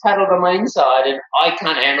just paddled on my inside, and I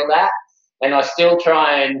can't handle that. And I still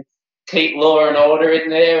try and keep law and order in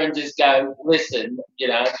there and just go, listen,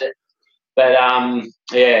 But,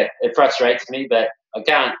 it frustrates me, but I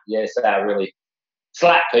can't, really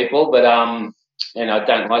slap people. But, and I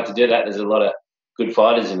don't like to do that. There's a lot of good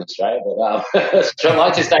fighters in Australia. But so I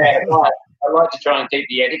like to stay out of fight. I like to try and keep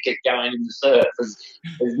the etiquette going in the surf as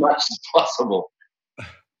much as possible.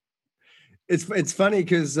 It's funny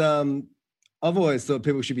because I've always thought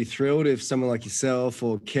people should be thrilled if someone like yourself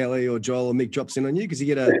or Kelly or Joel or Mick drops in on you, because you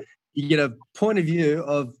get a point of view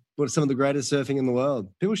of what some of the greatest surfing in the world.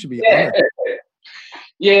 People should be honored.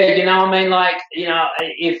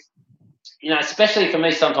 If especially for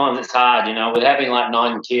me, sometimes it's hard, with having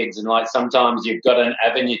 9 kids, and sometimes you've got an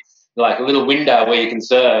avenue, a little window where you can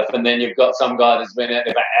surf, and then you've got some guy that's been out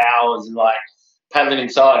there for hours and paddling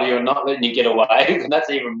inside of you and not letting you get a wave, and that's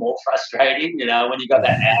even more frustrating, when you got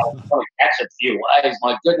that hour to catch a few waves.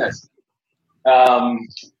 My goodness,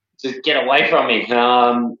 just get away from me.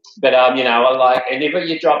 And if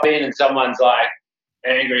you drop in and someone's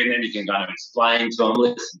angry, and then you can kind of explain to them,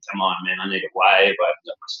 listen, come on, man, I need a wave. I haven't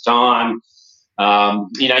got much time.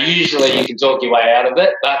 Usually you can talk your way out of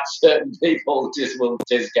it, but certain people will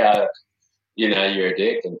just go, you're a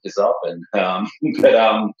dick and piss off. And I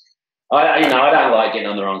don't like getting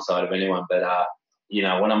on the wrong side of anyone, but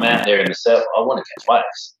when I'm out there in the surf, I want to catch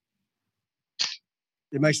waves.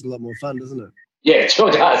 It makes it a lot more fun, doesn't it? Yeah, it sure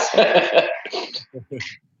does. Hey,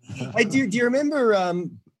 do you remember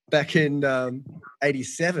back in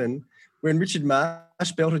 '87 when Richard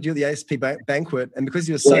Marsh belted you at the ASP banquet, and because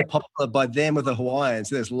you were so popular by them with the Hawaiians,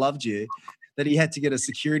 who just loved you, that he had to get a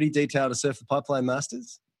security detail to surf the Pipeline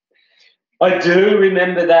Masters? I do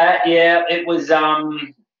remember that. Yeah, it was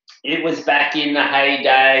back in the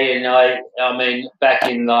heyday, and back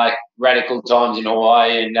in radical times in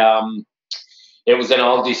Hawaii, and it was an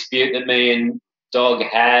old dispute that me and Dog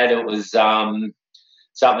had. It was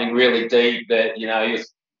something really deep that he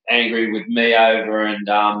was angry with me over, and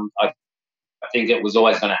I think it was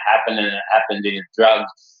always going to happen, and it happened in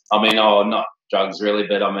not drugs really,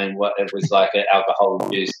 but it was like an alcohol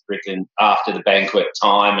abuse written after the banquet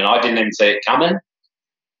time, and I didn't even see it coming,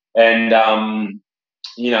 and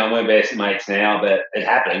we're best mates now, but it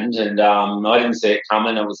happened, and I didn't see it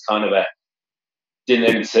coming. It was kind of didn't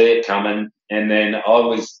even see it coming, and then I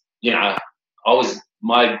was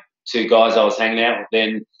my 2 guys I was hanging out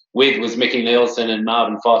with was Mickey Nielsen and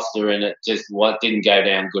Marvin Foster, and it just didn't go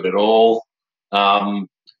down good at all. The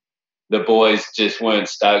boys just weren't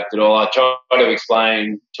stoked at all. I tried to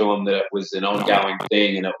explain to them that it was an ongoing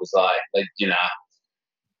thing, and it was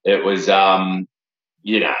it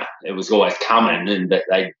was always coming, and that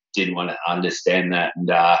they didn't want to understand that. And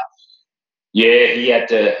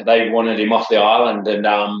they wanted him off the island, and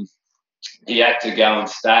he had to go and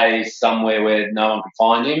stay somewhere where no one could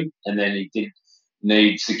find him. And then he did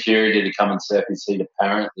need security to come and surf his heat.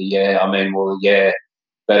 Apparently, yeah. I mean, well, yeah,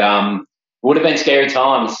 but would have been scary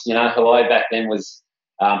times. You know, Hawaii back then was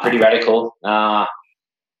pretty radical,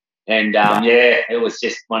 and yeah, it was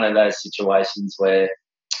just one of those situations where,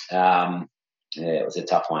 yeah, it was a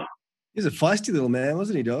tough one. He was a feisty little man,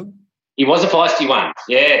 wasn't he, dog? He was a feisty one,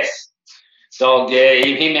 yes. So yeah,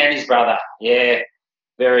 him and his brother, yeah,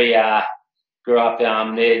 very. Grew up.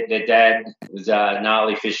 Their dad was a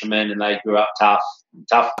gnarly fisherman, and they grew up tough.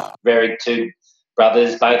 Very two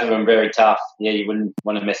brothers, both of them very tough. Yeah, you wouldn't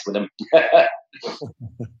want to mess with them.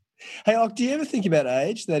 Hey, Ock, do you ever think about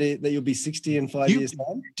age that you'll be 60 in 5 years'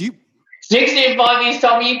 time? 60 in 5 years'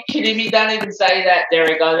 time? Are you kidding me? Don't even say that,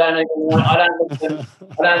 Derek. I don't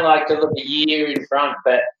like to look a year in front,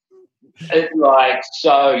 but it's like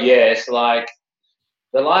so. Yes, like.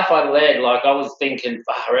 The life I led, like I was thinking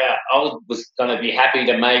far out. I was going to be happy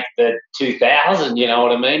to make the 2000, you know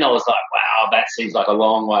what I mean? I was like, wow, that seems like a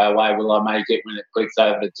long way away. Will I make it when it clicks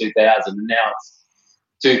over to 2000? And now it's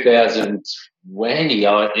 2020.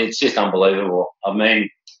 It's just unbelievable. I mean,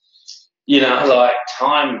 you know, like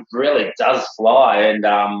time really does fly. And,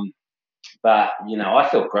 but, you know, I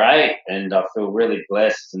feel great and I feel really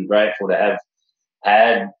blessed and grateful to have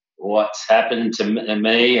had what's happened to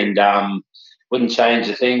me and, wouldn't change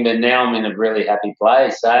a thing, but now I'm in a really happy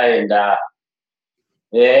place, eh? And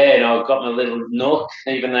yeah, and I've got my little nook,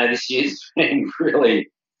 even though this year's been really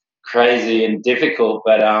crazy and difficult.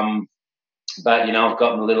 But you know, I've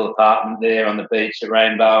got my little apartment there on the beach at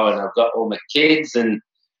Rainbow, and I've got all my kids, and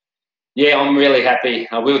yeah, I'm really happy.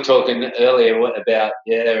 We were talking earlier about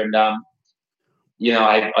and you know,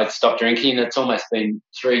 I stopped drinking. It's almost been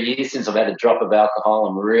 3 years since I've had a drop of alcohol.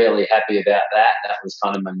 I'm really happy about that. That was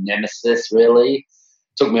kind of my nemesis, really.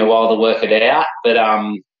 Took me a while to work it out, but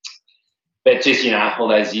just, you know, all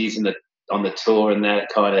those years on the tour and that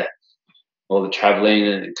kind of all the travelling,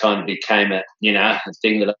 and it kind of became a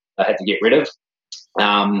thing that I had to get rid of.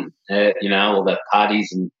 You know, all the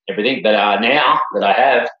parties and everything. But now that I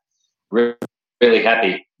have, really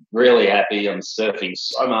happy. I'm surfing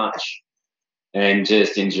so much. And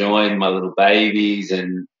just enjoying my little babies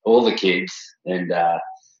and all the kids, and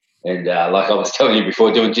like I was telling you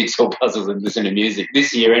before, doing jigsaw puzzles and listening to music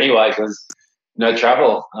this year anyway, because no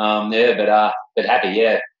trouble. Yeah, but happy,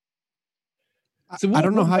 yeah. So I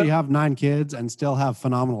don't know how you have 9 kids and still have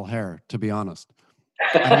phenomenal hair, to be honest.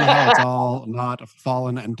 I don't know how it's all not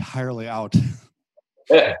fallen entirely out.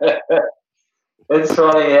 It's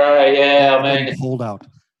funny, yeah. I mean, hold out.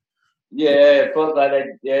 Yeah, but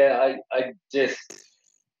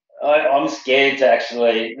I'm scared to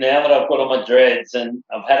actually, now that I've got all my dreads and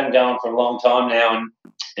I've had them going for a long time now,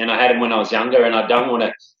 and I had them when I was younger, and I don't want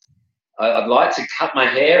to, I'd like to cut my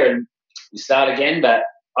hair and start again, but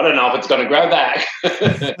I don't know if it's going to grow back.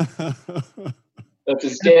 That's a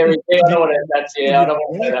scary thing. I don't want to go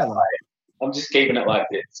that way. I'm just keeping it like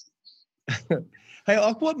this. Hey,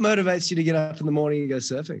 Ock, what motivates you to get up in the morning and go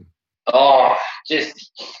surfing? Oh,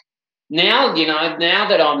 just... Now, you know, now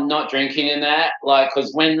that I'm not drinking in that, like,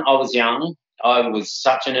 because when I was young, I was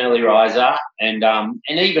such an early riser, and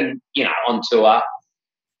even, you know, on tour,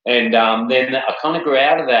 and then I kind of grew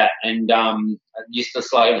out of that, and I used to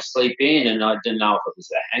sleep in, and I didn't know if it was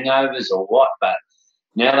the hangovers or what, but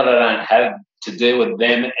now that I don't have to deal with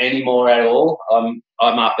them anymore at all, I'm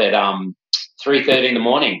up at 3:30 in the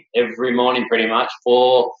morning every morning, pretty much,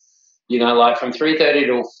 for, you know, like from 3:30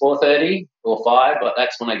 to 4:30 or 5, but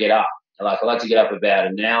that's when I get up. Like, I like to get up about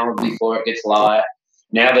an hour before it gets light.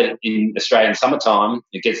 Now that in Australian summertime,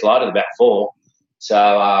 it gets light at about 4.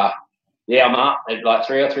 So, yeah, I'm up at like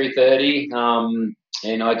 3 or 3:30,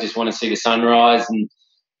 and I just want to see the sunrise and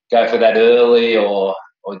go for that early or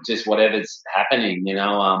just whatever's happening, you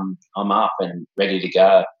know. I'm up and ready to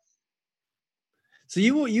go. So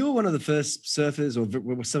you were one of the first surfers, or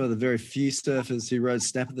some of the very few surfers who rode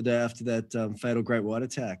snapper the day after that fatal great white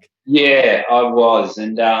attack. Yeah, I was,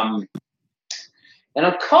 and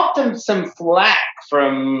I copped them some flack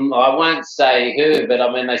from, I won't say who, but I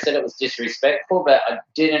mean, they said it was disrespectful, but I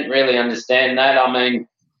didn't really understand that. I mean,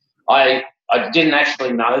 I didn't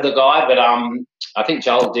actually know the guy, but I think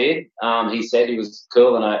Joel did. He said he was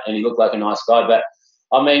cool and he looked like a nice guy. But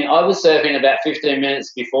I mean, I was surfing about 15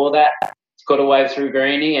 minutes before that, got a wave through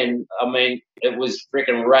Greenie, and I mean, it was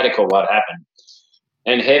freaking radical what happened,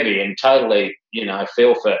 and heavy, and totally, you know,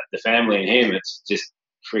 feel for the family and him. It's just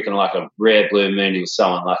freaking like a rare blue moon. He was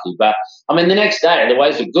so unlucky. But I mean, the next day the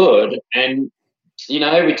waves were good, and you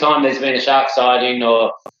know, every time there's been a shark sighting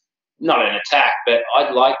or not an attack, but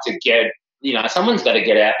I'd like to get, you know, someone's got to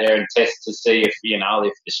get out there and test to see if, you know,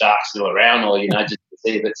 if the shark's still around, or, you know, just to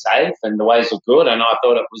see if it's safe. And the waves were good, and I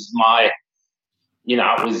thought it was my you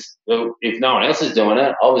know, it was, if no one else is doing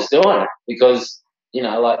it, I was doing it because, you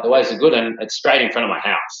know, like the waves are good and it's straight in front of my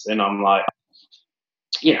house. And I'm like,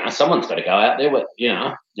 you know, someone's got to go out there with, you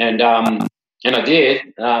know, and I did,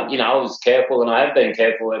 you know, I was careful and I have been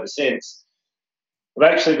careful ever since. I've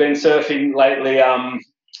actually been surfing lately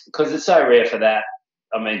because it's so rare for that,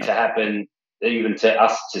 I mean, to happen, even to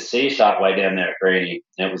us to see a shark way down there at Greeny.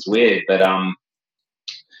 It was weird, but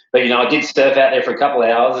you know, I did surf out there for a couple of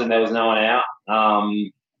hours and there was no one out,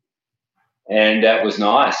 and that was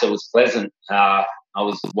nice. It was pleasant. I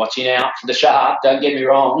was watching out for the shark, don't get me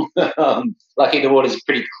wrong. Lucky the water's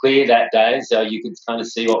pretty clear that day, so you could kind of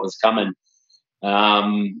see what was coming.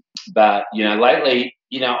 But, you know, lately,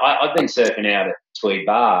 you know, I've been surfing out at Tweed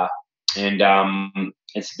Bar, and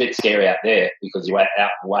it's a bit scary out there because you're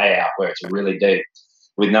way out where it's really deep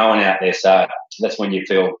with no one out there. So that's when you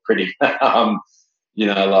feel pretty, you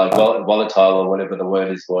know, like volatile or whatever the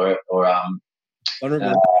word is for it, or you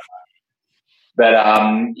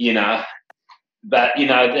know,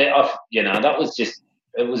 that was just,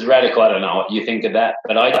 it was radical. I don't know what you think of that,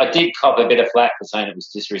 but I did cop a bit of flack for saying it was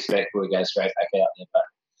disrespectful to go straight back out there. But,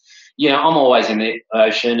 you know, I'm always in the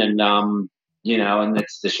ocean and, you know, and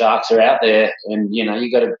it's the sharks are out there and, you know,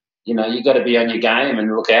 you got to be on your game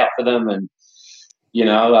and look out for them. And, you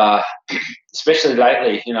know, especially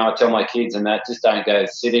lately, you know, I tell my kids and that, just don't go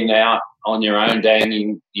sitting out on your own,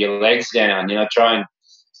 dangling your legs down, you know, try and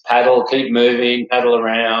paddle, keep moving, paddle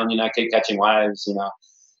around, you know, keep catching waves, you know,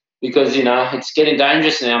 because, you know, it's getting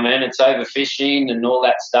dangerous now, man. It's overfishing and all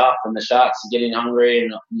that stuff, and the sharks are getting hungry,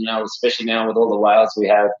 and, you know, especially now with all the whales we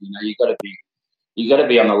have, you know, you got to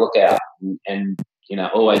be on the lookout and, you know,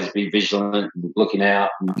 always be vigilant and looking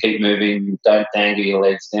out and keep moving. Don't dangle your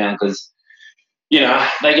legs down because, you know,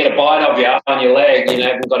 they get a bite of you on your leg, you know,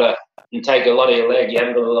 haven't got to and take a lot of your leg, you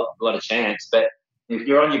haven't got a lot of chance. But if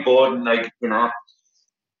you're on your board and they, you know,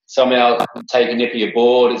 somehow take a nip of your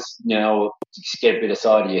board, it's, you know, just get a bit of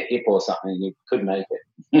side of your hip or something, you could make it.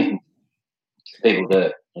 People do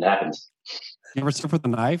it. It happens. You ever surf with a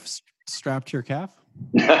knife strapped to your calf?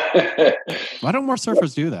 Why don't more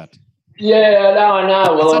surfers do that? Yeah, no, I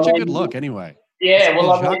know. Well, it's such a good look anyway. Yeah,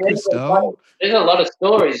 well, I mean, there's a lot of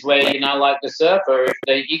stories where, you know, like the surfer,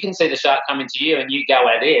 you can see the shark coming to you and you go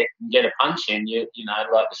at it and get a punch in, you know,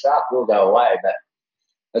 like the shark will go away. But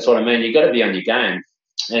that's what I mean. You got to be on your game.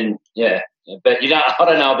 And yeah, but you know, I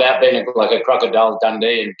don't know about being like a Crocodile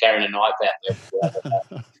Dundee and carrying a knife out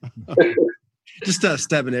there. Just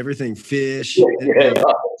stabbing everything: fish,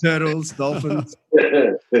 turtles, dolphins,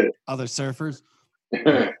 other surfers.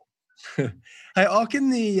 Hey, Ock, in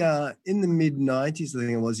the mid '90s, I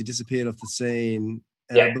think it was, you disappeared off the scene,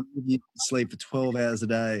 and I believe you sleep for 12 hours a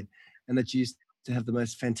day, and that you used to have the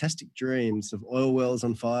most fantastic dreams of oil wells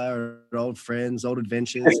on fire, old friends, old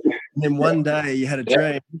adventures. And then one day you had a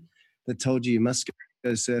dream that told you must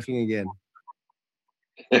go surfing again.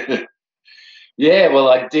 Yeah, well,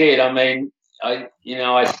 I did. I mean, I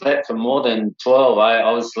slept for more than 12. I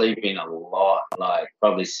was sleeping a lot, like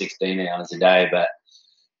probably 16 hours a day,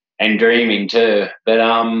 and dreaming too. But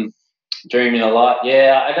dreaming a lot.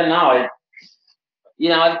 Yeah, I don't know.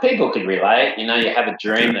 People could relate. You know, you have a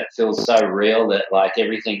dream that feels so real that like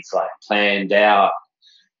everything's like planned out.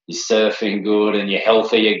 You're surfing good and you're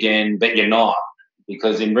healthy again, but you're not,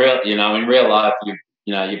 because in real life you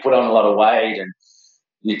put on a lot of weight and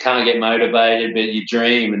you can't get motivated, but you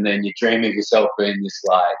dream, and then you dream of yourself being this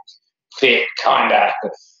like fit kind of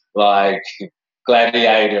like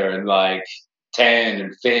gladiator and like tan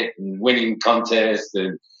and fit and winning contests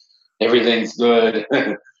and everything's good.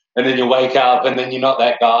 And then you wake up and then you're not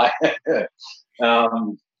that guy.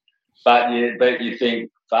 But you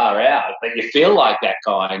think far out, but you feel like that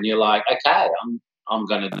guy, and you're like, okay, I'm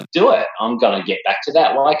going to do it. I'm going to get back to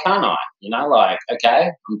that. Why can't I? You know, like, okay,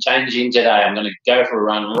 I'm changing today. I'm going to go for a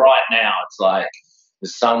run right now. It's like the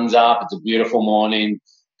sun's up. It's a beautiful morning.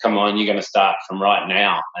 Come on, you're going to start from right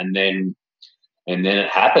now, and then it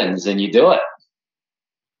happens, and you do it.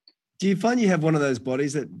 Do you find you have one of those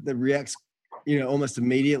bodies that reacts, you know, almost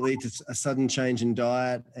immediately to a sudden change in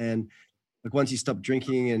diet, and like once you stop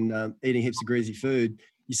drinking and eating heaps of greasy food,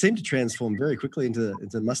 you seem to transform very quickly into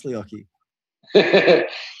muscly Ockie?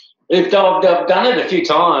 I've done it a few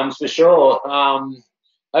times for sure.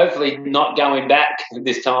 Hopefully not going back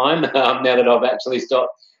this time now that I've actually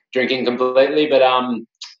stopped drinking completely. But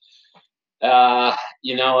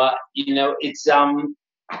it's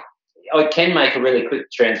I can make a really quick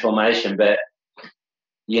transformation. But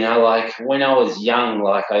you know, like when I was young,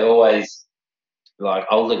 like I always, like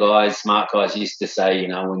older guys, smart guys used to say, you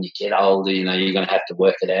know, when you get older, you know, you're going to have to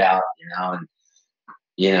work it out, you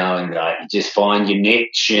know, and like you just find your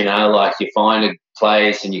niche, you know, like you find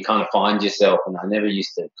place and you kind of find yourself. And I never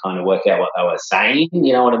used to kind of work out what they were saying,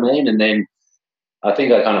 you know what I mean? And then I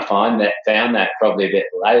think I kind of found that probably a bit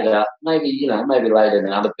later, maybe later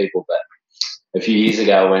than other people, but a few years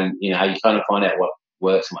ago when, you know, you kind of find out what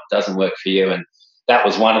works and what doesn't work for you. And that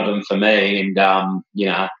was one of them for me. And, you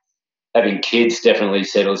know, having kids definitely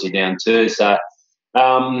settles you down too. So,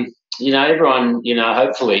 you know, everyone, you know,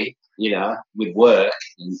 hopefully, you know, with work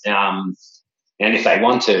and if they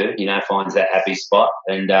want to, you know, finds that happy spot.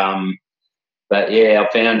 And, but yeah,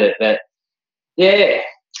 I found it that, yeah,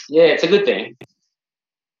 it's a good thing.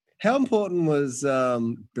 How important was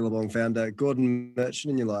Billabong founder Gordon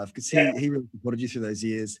Merchant in your life? Because he really supported you through those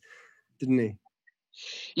years, didn't he?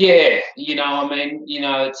 Yeah, you know, I mean, you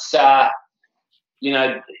know, it's, you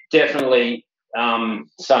know, definitely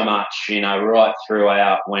so much, you know, right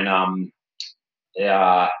throughout when I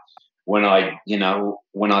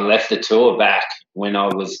left the tour back, when I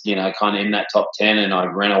was, you know, kind of in that top 10 and I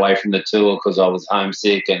ran away from the tour because I was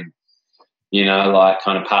homesick and, you know, like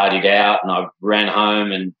kind of partied out, and I ran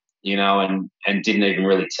home and, you know, and didn't even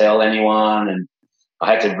really tell anyone. And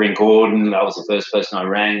I had to ring Gordon. I was the first person I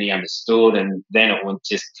rang. He understood. And then it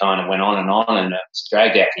just kind of went on, and it was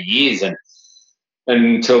dragged out for years. And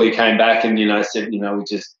until he came back and, you know, said, you know, we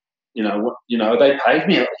just, you know, they paid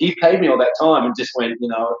me. He paid me all that time and just went, you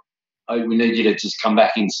know, we need you to just come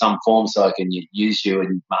back in some form so I can use you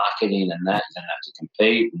in marketing and that. You don't have to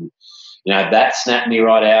compete. And, you know, that snapped me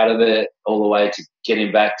right out of it, all the way to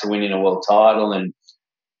getting back to winning a world title. And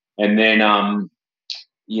then,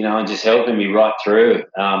 you know, and just helping me right through,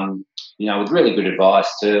 you know, with really good advice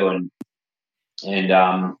too. And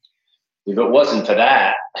if it wasn't for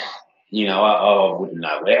that, you know, I wouldn't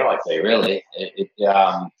know where I'd be really.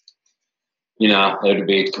 You know, it would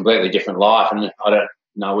be a completely different life, and I don't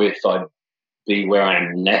know if I'd be where I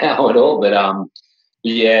am now at all. But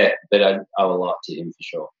yeah, but I owe a lot to him for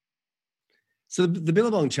sure. So the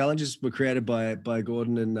Billabong challenges were created by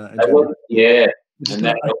Gordon and yeah. And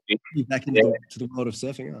that helped me back into the world of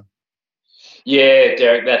surfing. Huh? Yeah,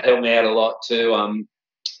 Derek, that helped me out a lot too.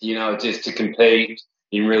 You know, just to compete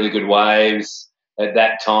in really good waves at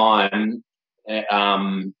that time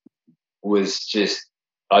was just,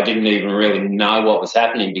 I didn't even really know what was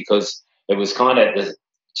happening, because it was kind of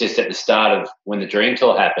just at the start of when the Dream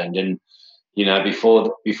Tour happened. And, you know, before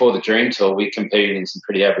the Dream Tour, we competed in some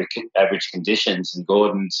pretty average conditions, and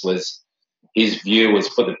Gordon's was, his view was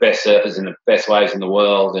put the best surfers in the best waves in the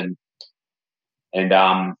world, and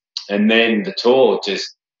then the tour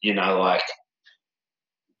just, you know, like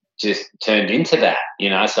just turned into that, you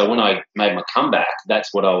know. So when I made my comeback,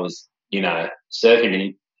 that's what I was, you know, surfing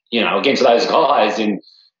in, you know, against those guys and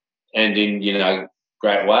in, you know,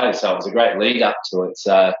 great waves. So it was a great lead up to it.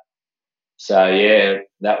 So yeah,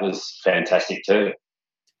 that was fantastic too.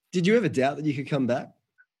 Did you ever doubt that you could come back?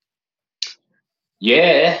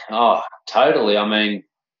 Yeah, oh, totally. I mean,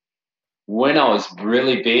 when I was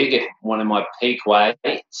really big at one of my peak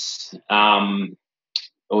weights, or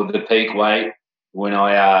the peak weight when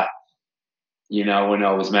I, you know, when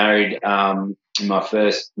I was married, in my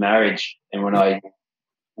first marriage, and when I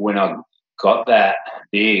got that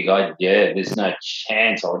big, there's no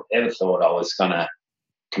chance I would ever thought I was going to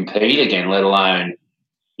compete again, let alone,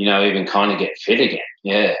 you know, even kind of get fit again.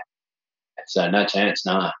 Yeah. So no chance,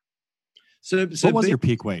 no. So what was your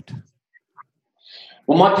peak weight?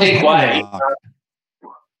 Well, my peak weight,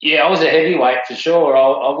 I was a heavyweight for sure.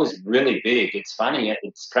 I was really big. It's funny.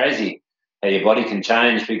 It's crazy how your body can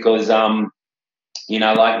change, because, you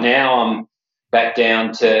know, like now I'm back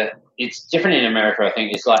down to, it's different in America, I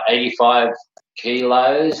think. It's like 85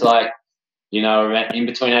 kilos, like, you know, in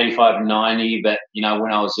between 85 and 90. But, you know,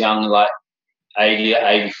 when I was young, like 80 or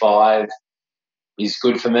 85 is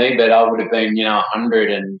good for me. But I would have been, you know,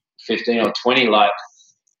 115 or 20, like,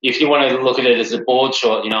 if you want to look at it as a board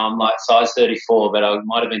short, you know, I'm like size 34, but I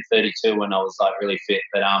might have been 32 when I was like really fit.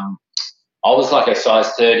 But I was like a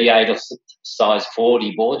size 38 or size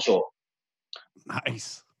 40 board short.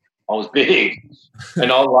 Nice. I was big.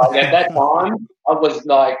 And I was like, at that time, I was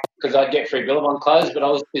like, because I'd get free Billabong clothes, but I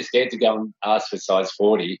was too scared to go and ask for size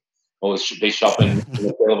 40 or be shopping in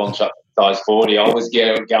the Billabong shop size 40. I was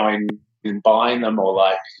going and buying them, or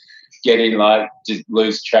like getting like just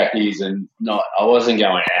loose trackies, and I wasn't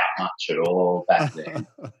going out much at all back then.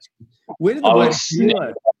 Where did the weight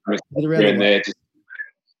accumulate?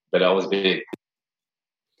 But I was big.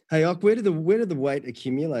 Hey, Ock, where did the weight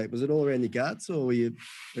accumulate? Was it all around your guts, or were you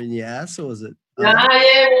in your ass, or was it? Well,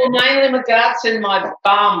 mainly my guts and my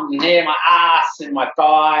bum, my ass and my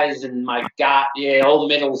thighs and my gut, all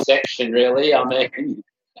middle section really. I mean,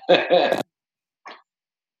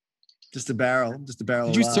 just a barrel.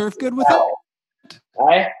 Did you surf good with it?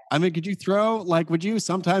 I mean, could you throw, like, would you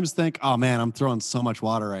sometimes think, oh man, I'm throwing so much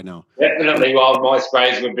water right now? Definitely, well, my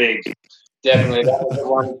sprays were big. Definitely, that was the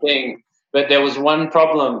one thing. But there was one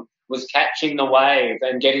problem, was catching the wave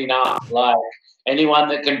and getting up. Like, anyone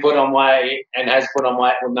that can put on weight and has put on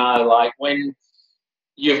weight will know, like, when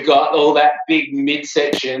you've got all that big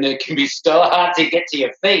midsection, it can be so hard to get to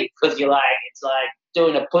your feet because it's like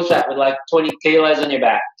doing a push-up with like 20 kilos on your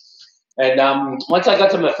back. And once I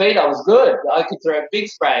got to my feet, I was good. I could throw big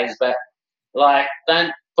sprays, but like,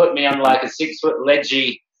 don't put me on like a 6-foot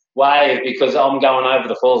ledgy wave because I'm going over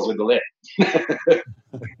the falls with the lip.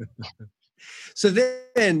 So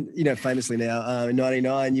then, famously now, in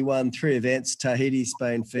 '99, you won 3 events: Tahiti,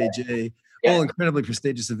 Spain, Fiji, all incredibly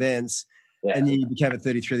prestigious events. Yeah. And you became at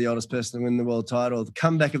 33 the oldest person to win the world title. The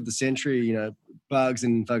comeback of the century, bugs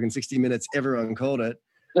in fucking 60 minutes, everyone called it.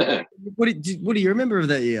 What do you remember of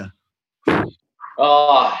that year?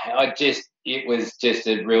 Oh, it was just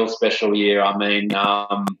a real special year. I mean,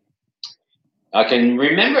 I can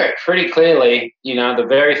remember it pretty clearly. The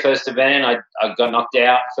very first event, I got knocked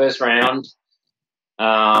out first round.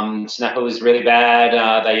 Snapper was really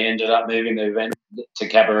bad. They ended up moving the event to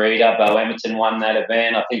Cabarita. Bo Emerton won that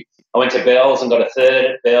event. I think I went to Bells and got a third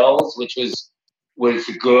at Bells, which was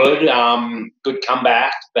good. Good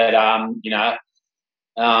comeback, but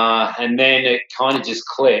and then it kind of just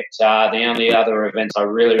clicked. The only other events I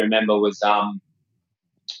really remember was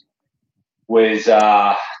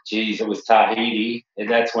it was Tahiti. And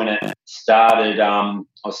that's when it started. I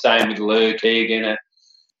was staying with Luke Egan at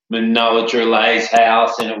Manoa Droulet's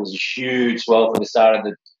house, and it was a huge swell for the start of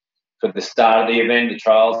the event. The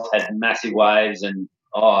trials had massive waves, and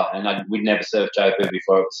we'd never surfed Chopu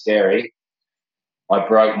before. It was scary. I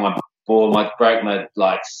broke my board. I broke my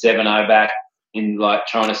 7.0 back in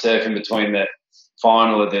trying to surf in between the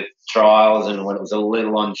final of the trials, and when it was a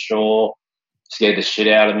little onshore, scared the shit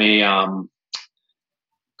out of me.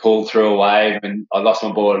 Pulled through a wave, and I lost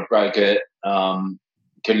my board, broke it. I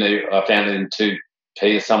found it in 2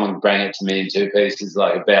 pieces. Someone brought it to me in 2 pieces,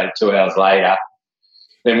 about 2 hours later.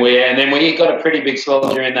 Then we got a pretty big swell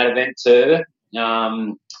during that event too.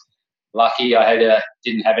 Lucky I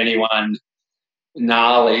didn't have anyone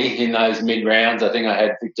gnarly in those mid rounds. I think I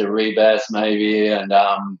had Victor Rebus maybe, and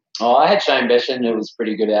I had Shane Beshan, who was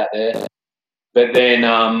pretty good out there. But then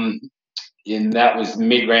that was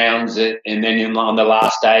mid rounds, and then on the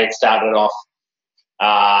last day it started off.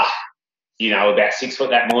 About 6 foot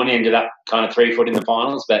that morning, ended up kind of 3 foot in the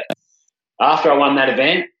finals. But after I won that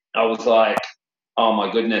event, I was like, oh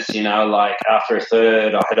my goodness, after a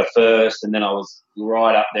third, I had a first, and then I was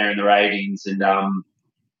right up there in the ratings, and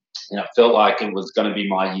it felt like it was going to be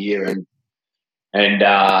my year, and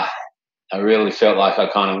I really felt like I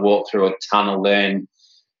kind of walked through a tunnel then,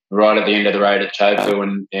 right at the end of the road at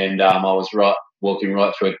Chopu, and I was walking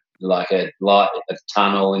right through a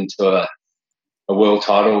tunnel into a world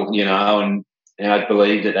title, and I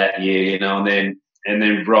believed it that year, and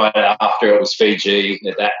then right after it was Fiji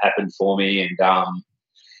that happened for me,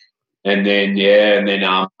 and then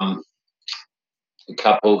a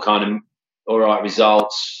couple kind of all right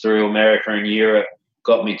results through America and Europe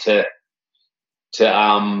got me to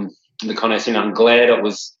the contest in Anglet. It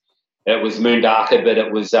was Moondaka, but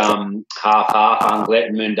it was half Anglet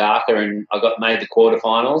and Moondaka, and I made the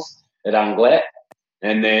quarterfinals at Anglet,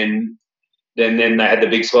 and then they had the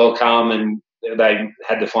big swell come, and they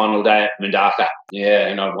had the final day at Moondaka,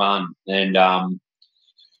 and I won, and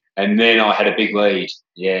then I had a big lead,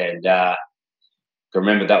 and I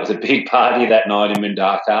remember that was a big party that night in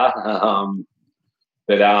Moondaka,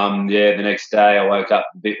 but the next day I woke up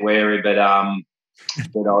a bit wary, but I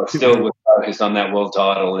was still focused on that world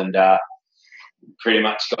title, and pretty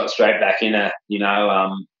much got straight back in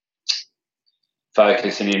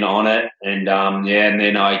focusing in on it, and and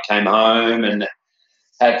then I came home and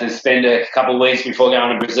had to spend a couple of weeks before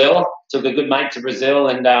going to Brazil. Took a good mate to Brazil,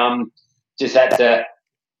 and just had to.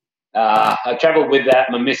 I travelled with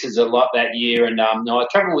my missus a lot that year, and I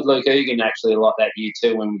travelled with Luke Egan actually a lot that year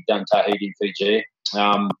too when we've done Tahiti and Fiji.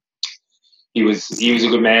 He was a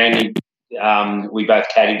good man. We both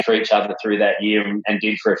caddied for each other through that year and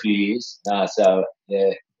did for a few years. So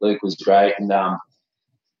yeah, Luke was great, and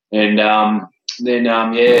then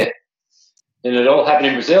it all happened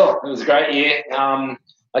in Brazil. It was a great year. I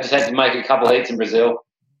just had to make a couple of heats in Brazil.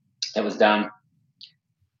 It was done.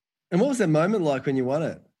 And what was that moment like when you won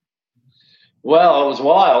it? Well, it was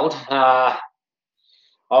wild. I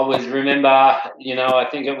remember, I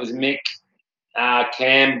think it was Mick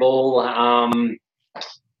Campbell,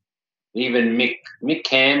 even Mick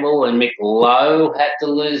Campbell and Mick Lowe had to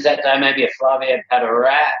lose that day. Maybe a Flavio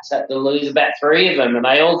Patarats had to lose, about 3 of them, and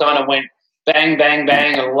they all kind of went bang, bang,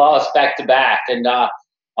 bang, and lost back to back. And I'd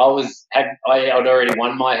already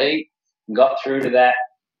won my heat and got through to that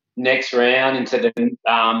next round into the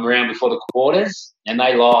round before the quarters, and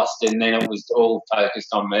they lost. And then it was all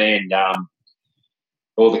focused on me and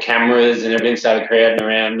all the cameras and everything started crowding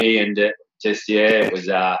around me, and it was.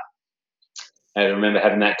 I remember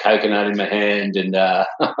having that coconut in my hand, and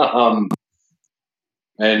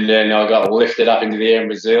and then I got lifted up into the air in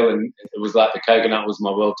Brazil, and it was like the coconut was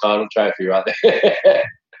my world title trophy right there.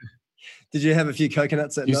 Did you have a few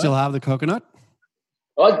coconuts that night? You still have the coconut?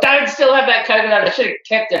 I don't still have that coconut. I should have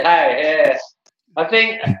kept it. Hey, yeah. I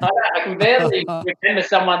think I can barely remember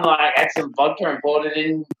someone like had some vodka and poured it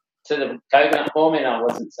into the coconut for me, and I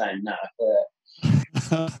wasn't saying no.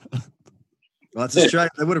 Well, it's Australia.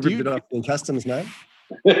 They would have ripped it off in customs, mate.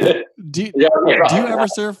 Do you ever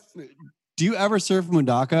surf? Do you ever surf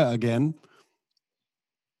Mundaka again?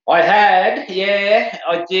 I had, yeah,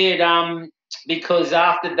 I did. Because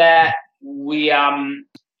after that, we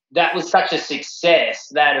that was such a success,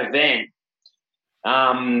 that event,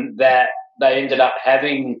 that they ended up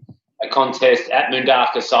having a contest at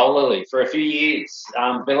Mundaka solely for a few years.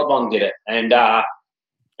 Billabong did it, and I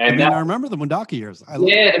remember the Mundaka years. I love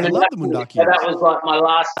the Mundaka years. That was like my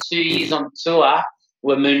last 2 years on tour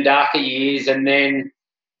were Mundaka years, and then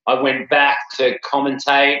I went back to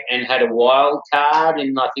commentate and had a wild card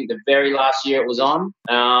in, I think, the very last year it was on.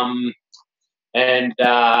 And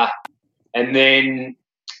then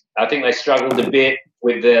I think they struggled a bit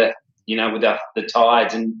with the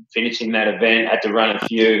tides and finishing that event. Had to run a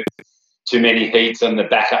few too many heats on the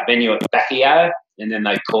backup venue at Bacchio, and then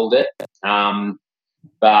they called it.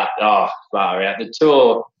 But far out. The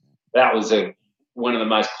tour, that was one of the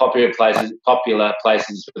most popular places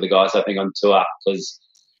for the guys, I think, on tour, because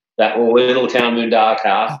that little town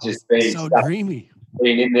Mundaka just being so dreamy.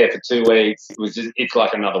 Being in there for 2 weeks, it's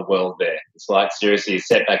like another world there. It's like seriously a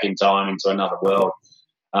setback in time into another world.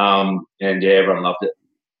 And yeah, everyone loved it.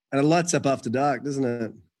 And it lights up after dark, doesn't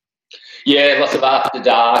it? Yeah, lots of after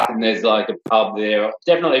dark, and there's like a pub there.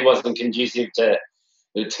 Definitely wasn't conducive to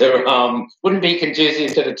wouldn't be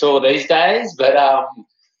conducive to the tour these days, but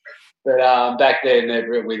back then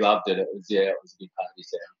we loved it. It was a big party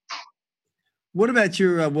town. What about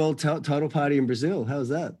your world title party in Brazil? How was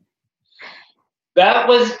that? That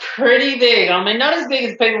was pretty big. I mean, not as big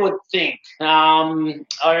as people would think.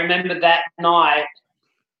 I remember that night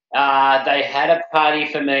they had a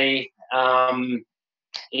party for me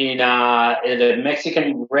in at a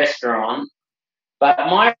Mexican restaurant, but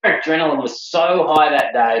my adrenaline was so high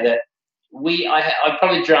that day that I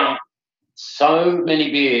probably drunk so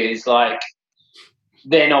many beers, like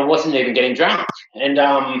then I wasn't even getting drunk, and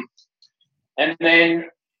then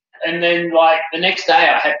like the next day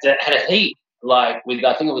I had a heat. Like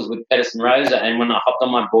I think it was with Pedersen Rosa, and when I hopped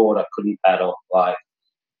on my board, I couldn't paddle. Like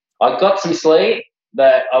I got some sleep,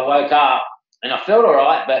 but I woke up and I felt all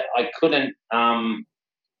right, but I couldn't.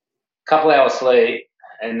 Couple hours sleep,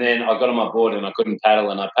 and then I got on my board and I couldn't paddle,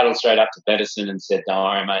 and I paddled straight up to Pedersen and said, "Don't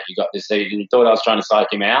worry, mate, you got this heat." And he thought I was trying to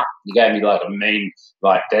psych him out. He gave me like a mean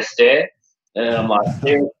death stare, and I'm like,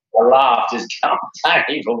 I laughed, just don't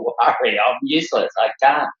even worry, I'm useless. I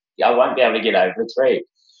won't be able to get over a tree.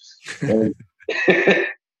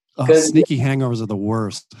 Sneaky hangovers are the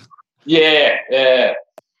worst. Yeah.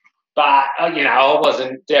 But I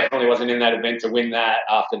definitely wasn't in that event to win that.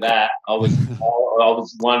 After that, I was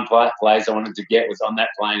one place I wanted to get was on that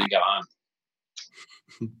plane and go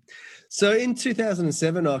home. So in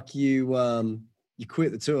 2007, Ock, you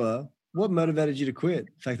quit the tour. What motivated you to quit?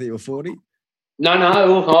 The fact that you were 40? No.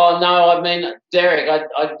 Oh, no. I mean, Derek, I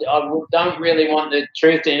don't really want the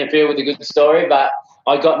truth to interfere with a good story, but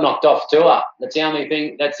I got knocked off tour. That's the only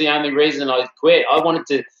thing. That's the only reason I quit. I wanted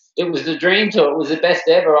to. It was the dream tour. It was the best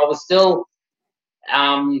ever. I was still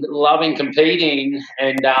loving competing,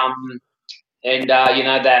 and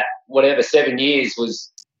that whatever 7 years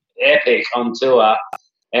was epic on tour.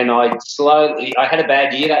 And I had a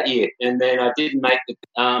bad year that year, and then I didn't make the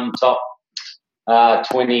top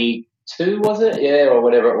 22, was it? Yeah, or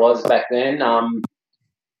whatever it was back then. I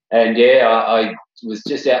was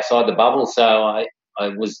just outside the bubble, so I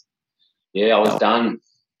was done.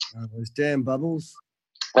 Those damn bubbles.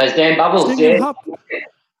 Those damn bubbles, yeah.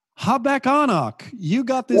 Hop back on, Ock. You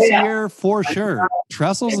got this year for sure.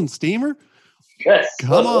 Trestles and steamer? Yes.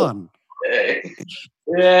 Come on.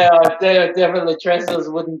 Yeah, definitely Trestles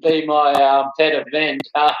wouldn't be my pet event.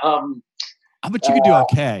 I bet you could do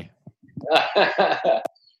okay.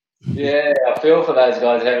 Yeah, I feel for those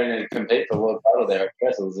guys having to compete for world title there at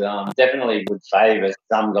Trestles. Definitely would favour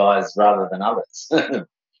some guys rather than others.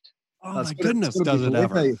 Oh, my goodness, does it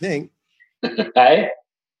ever? You think? Hey?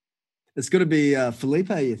 It's got to be Felipe,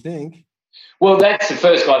 you think? Well, that's the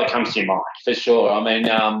first guy that comes to your mind for sure. I mean,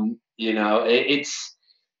 it's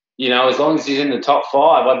as long as he's in the top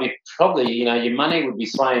five, I'd be probably your money would be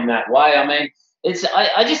swaying that way. I mean,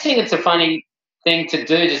 I just think it's a funny thing to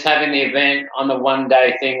do, just having the event on the 1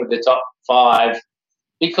 day thing with the top five,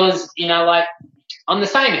 because like on the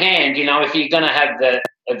same hand, if you're going to have the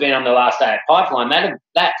event on the last day at Pipeline,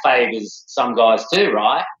 that favours some guys too,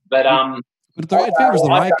 right? But it favours the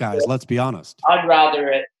right guys. Let's be honest. I'd rather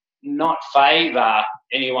it not favour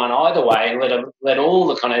anyone either way, and let all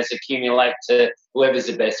the contests accumulate to whoever's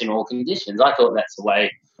the best in all conditions. I thought that's the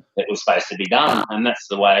way it was supposed to be done, and that's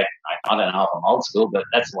the way. I don't know if I'm old school, but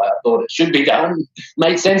that's the way I thought it should be done.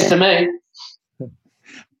 Made sense to me.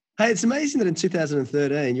 Hey, it's amazing that in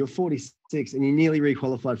 2013 you're 46 and you nearly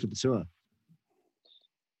requalified for the tour.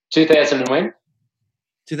 2000 and when?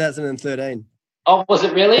 2013. Oh, was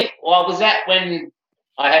it really? Well, was that when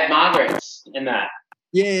I had Margaret's in that?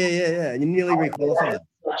 Yeah. You nearly requalified.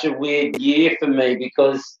 Such a weird year for me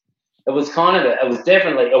because it was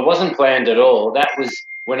it wasn't planned at all. That was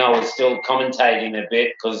when I was still commentating a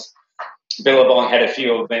bit because Billabong had a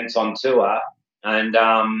few events on tour, and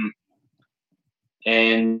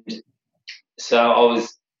so I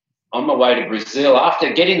was on my way to Brazil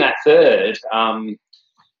after getting that third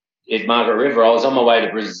at Margaret River. I was on my way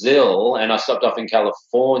to Brazil, and I stopped off in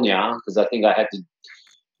California because I think I had to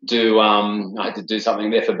do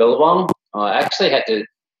something there for Billabong. I actually had to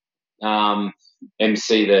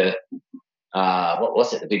MC the what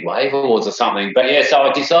was it, the Big Wave Awards or something. But yeah, so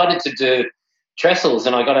I decided to do Trestles,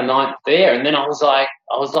 and I got a 9th there. And then I was like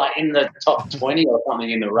in the top 20 or something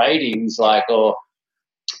in the ratings, or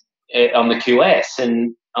on the QS.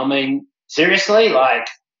 And I mean, seriously, what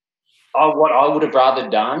I would have rather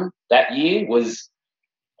done that year was,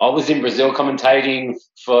 I was in Brazil commentating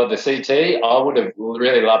for the CT. I would have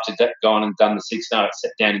really loved to go on and done the 6 notes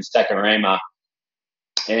down in Saquarema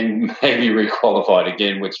and maybe requalified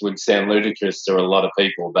again, which would sound ludicrous to a lot of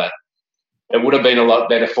people, but it would have been a lot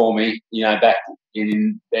better for me. Back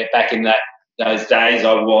in those days,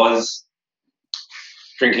 I was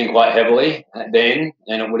drinking quite heavily then,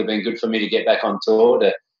 and it would have been good for me to get back on tour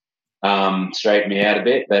to straighten me out a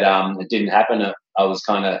bit, but it didn't happen. I was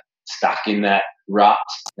kind of stuck in that rut,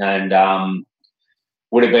 and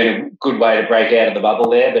would have been a good way to break out of the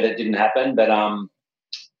bubble there, but it didn't happen.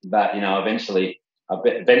 But eventually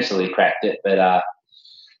cracked it. But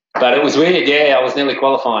it was weird. Yeah, I was nearly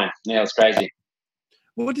qualifying. Yeah, it was crazy.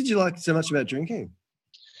 What did you like so much about drinking?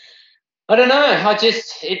 I don't know.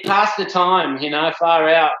 It passed the time, far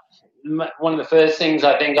out. One of the first things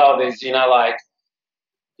I think of is, like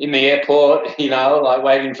in the airport, like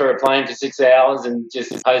waiting for a plane for 6 hours and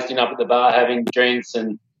just posting up at the bar, having drinks.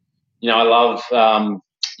 And, I love, my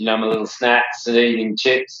little snacks, eating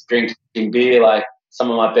chips, drinking beer. Like some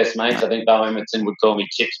of my best mates, I think Bo Emerton would call me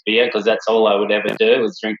Chips Beer because that's all I would ever do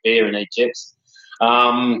was drink beer and eat chips.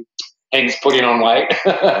 Hence putting on weight.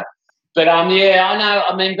 But, yeah, I know.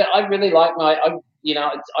 I mean, but I really like I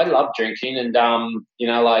love drinking and,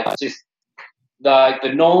 just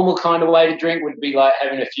the normal kind of way to drink would be like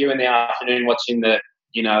having a few in the afternoon watching the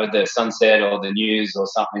sunset or the news or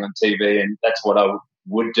something on TV, and that's what I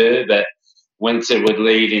would do. But once it would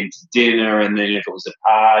lead into dinner, and then if it was a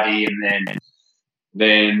party, and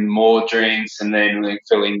then more drinks, and then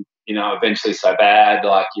feeling, eventually so bad,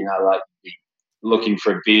 like looking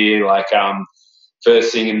for a beer,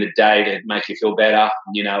 first thing in the day to make you feel better,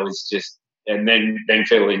 is just, and then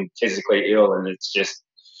feeling physically ill, and it's just,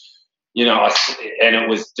 and it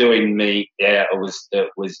was doing me, it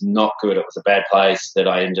was not good. It was a bad place that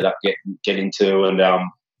I ended up getting to, and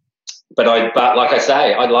but like I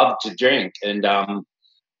say, I love to drink, and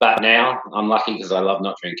but now I'm lucky because I love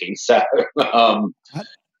not drinking. So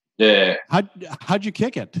yeah. How'd you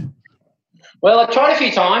kick it? Well, I tried a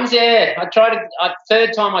few times. Yeah,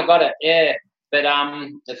 third time I got it. Yeah, but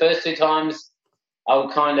the first 2 times I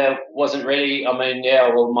kind of wasn't ready. I mean, yeah,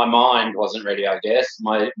 well, my mind wasn't ready, I guess.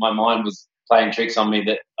 My mind was playing tricks on me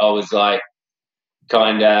that I was like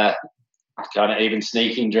kind of even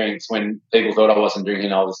sneaking drinks when people thought I wasn't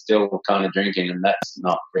drinking. I was still kind of drinking, and that's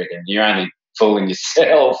not freaking. You're only fooling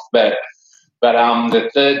yourself. But the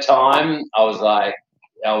third time I was like,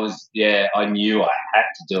 I knew I had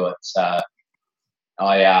to do it. So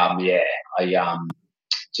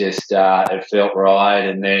it felt right,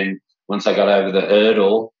 and then once I got over the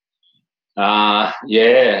hurdle,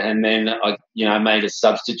 and then I made a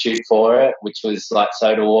substitute for it, which was like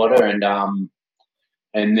soda water, and then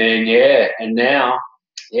and now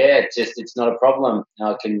it's not a problem.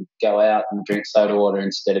 I can go out and drink soda water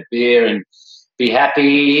instead of beer, and be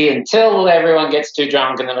happy until everyone gets too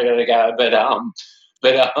drunk and then I got to go.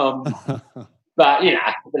 But you know,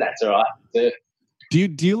 but that's all right.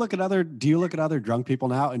 Do you look at other drunk people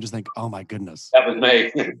now and just think, oh my goodness, that was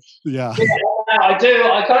me? Yeah. I do.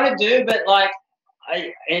 I kind of do, but like,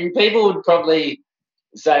 and people would probably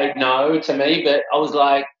say no to me, but I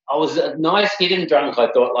was a nice kid and drunk. I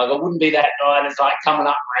thought, like, I wouldn't be that guy that's like coming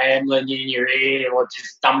up rambling in your ear or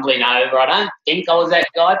just stumbling over. I don't think I was that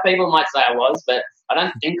guy. People might say I was, but I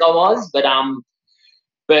don't think I was. But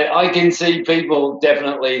I can see people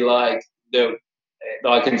definitely like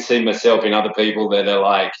I can see myself in other people that are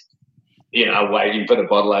like, you know, waiting for the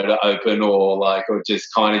bottle to open or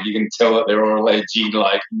just kind of, you can tell that they're all edgy,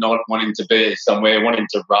 like not wanting to be somewhere, wanting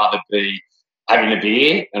to rather be having a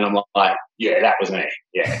beer. And I'm like, yeah, that was me.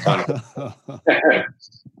 Yeah, kind of.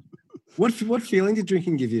 What feeling did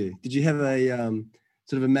drinking give you? Did you have a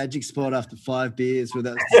sort of a magic spot after 5 beers where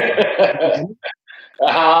that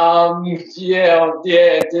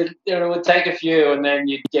it would take a few and then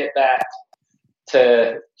you'd get back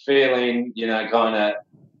to feeling, you know, kind of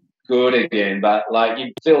good again. But like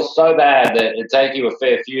you'd feel so bad that it'd take you a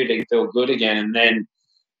fair few to feel good again, and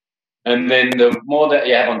then the more that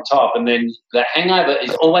you have on top, and then the hangover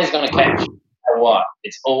is always going to catch you. No matter what,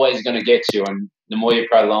 it's always going to get you, and the more you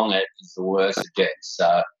prolong it, is the worse it gets.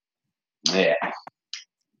 So yeah.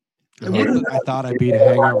 I thought I beat a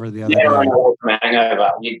hangover the other day.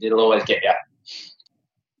 Hangover, it'll always get you.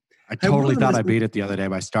 I totally thought I beat it the other day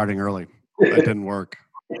by starting early. That didn't work.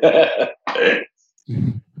 Hey,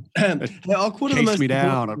 Chased me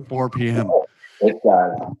down at 4 p.m.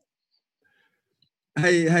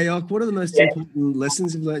 Hey, Ock, what are the most important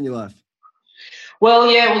lessons you've learned in your life? Well,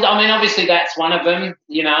 I mean, obviously that's one of them,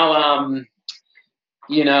 you know, and,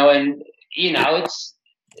 you know, it's,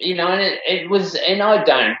 you know, and it was, and I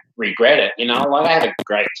don't regret it, you know, like I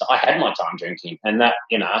had my time drinking and that,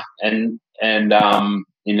 you know, and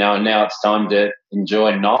you know, now it's time to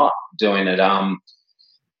enjoy not doing it.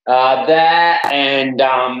 That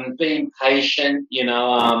and being patient, you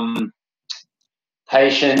know,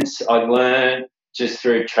 patience I've learned just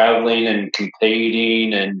through traveling and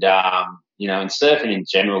competing and, you know, and surfing in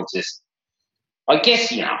general. Just, I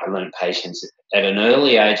guess, you know, I learned patience at an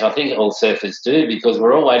early age. I think all surfers do because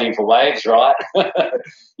we're all waiting for waves, right?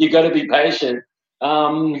 You got to be patient.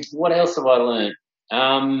 What else have I learned?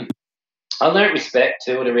 I learned respect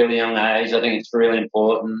too at a really young age. I think it's really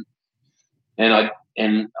important, and I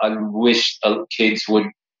wish kids would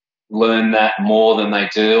learn that more than they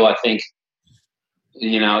do. I think,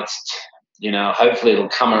 you know, it's, you know, hopefully it'll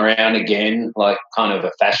come around again, like kind of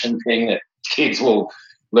a fashion thing that kids will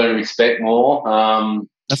learn respect more.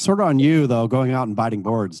 That's sort of on you though, going out and biting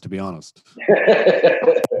boards, to be honest. Apart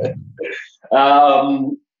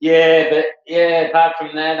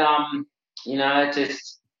from that, you know,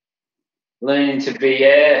 just learning to be,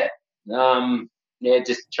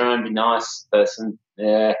 just try and be nice person.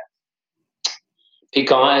 Yeah. Be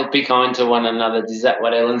kind to one another. Is that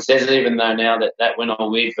what Ellen says? Even though now that went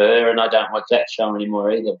on with her and I don't watch that show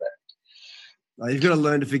anymore either. But you've got to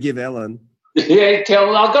learn to forgive Ellen. Yeah,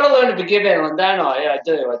 I've got to learn to forgive Ellen, don't I? Yeah, I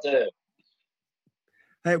do.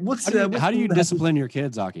 Hey, how do you discipline your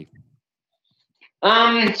kids, Aki?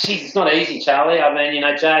 It's not easy, Charlie. I mean, you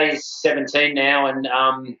know, Jay's 17 now, and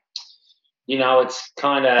you know, it's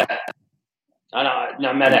kind of,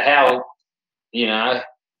 no matter how, you know,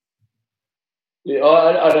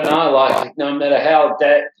 I don't know, like no matter how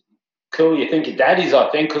cool you think your dad is, I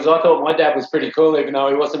think, because I thought my dad was pretty cool, even though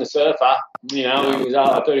he wasn't a surfer. You know,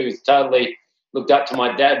 I thought he was totally looked up to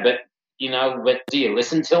my dad, but you know, but do you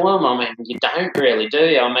listen to him? I mean, you don't really, do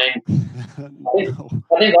you? I mean,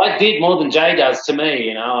 I think I did more than Jay does to me.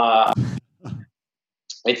 You know,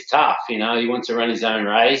 it's tough. You know, he wants to run his own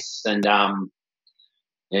race, and I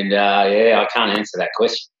can't answer that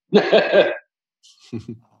question.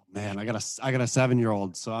 Man, I got a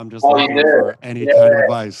 7-year-old, so I'm just looking for any kind of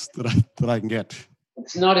advice that I can get.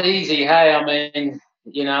 It's not easy, hey. I mean,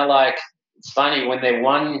 you know, like it's funny when they're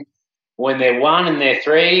one and they're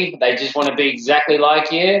 3, they just want to be exactly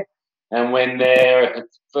like you, and when they're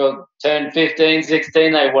turn 15,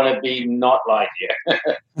 16, they want to be not like you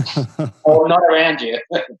or not around you.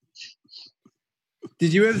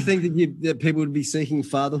 Did you ever think that people would be seeking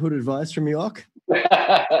fatherhood advice from you, Ock?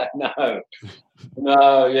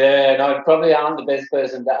 No, I probably aren't the best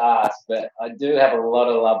person to ask, but I do have a lot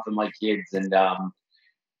of love for my kids, and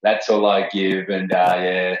that's all I give. And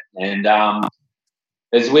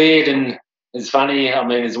it's weird and it's funny. I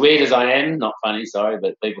mean, as weird as I am, not funny, sorry,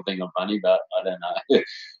 but people think I'm funny, but I don't know.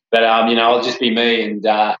 But you know, I'll just be me and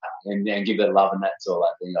give that love, and that's all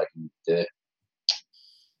I think I can do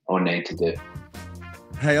or need to do.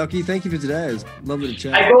 Hey, Oki, thank you for today. It was lovely to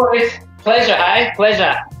chat. Hey, boys. Pleasure, hey?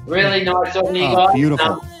 Pleasure. Really nice talking to you guys.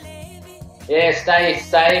 Beautiful. Yeah, stay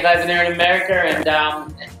safe over there in America,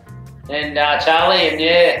 and Charlie,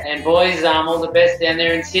 and boys, all the best down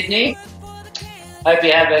there in Sydney. Hope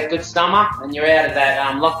you have a good summer, and you're out of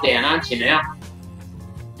that lockdown, aren't you now?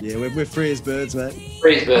 Yeah, we're free as birds, mate.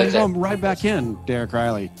 Free as birds. I'm going right back in, Derek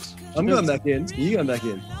Riley. I'm going back in. You going back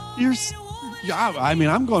in?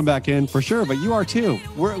 I'm going back in for sure, but you are too.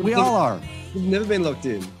 We all are. We've never been locked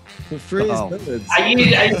in. We're free as birds. Are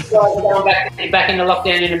you guys going back into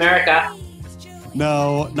lockdown in America?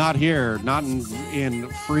 No, not here. Not in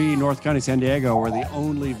free North County, San Diego, where the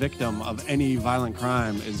only victim of any violent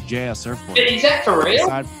crime is JS Surfboard. Is that for real?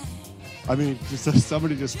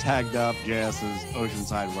 Somebody just tagged up JS's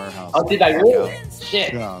Oceanside warehouse. Oh, did they really?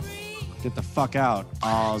 Shit. Yeah. Get the fuck out.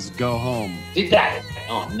 Oz, go home. Did they?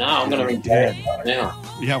 Oh no, I'm gonna ring JS right now.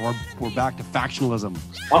 Yeah, we're back to factionalism.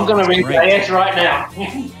 I'm gonna ring JS right now.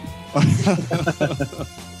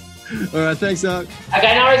 All right, thanks, Doc.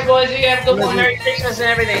 Okay, no worries, boys. You have a good one. Merry Christmas and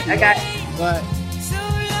everything. Okay. Bye.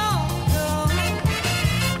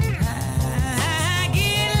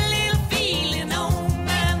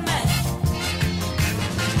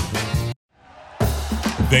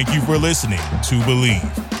 Thank you for listening to Believe.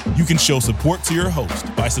 You can show support to your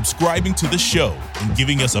host by subscribing to the show and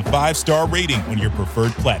giving us a 5-star rating on your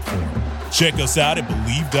preferred platform. Check us out at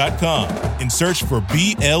Believe.com and search for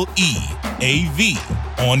BLEAV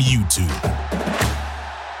on YouTube.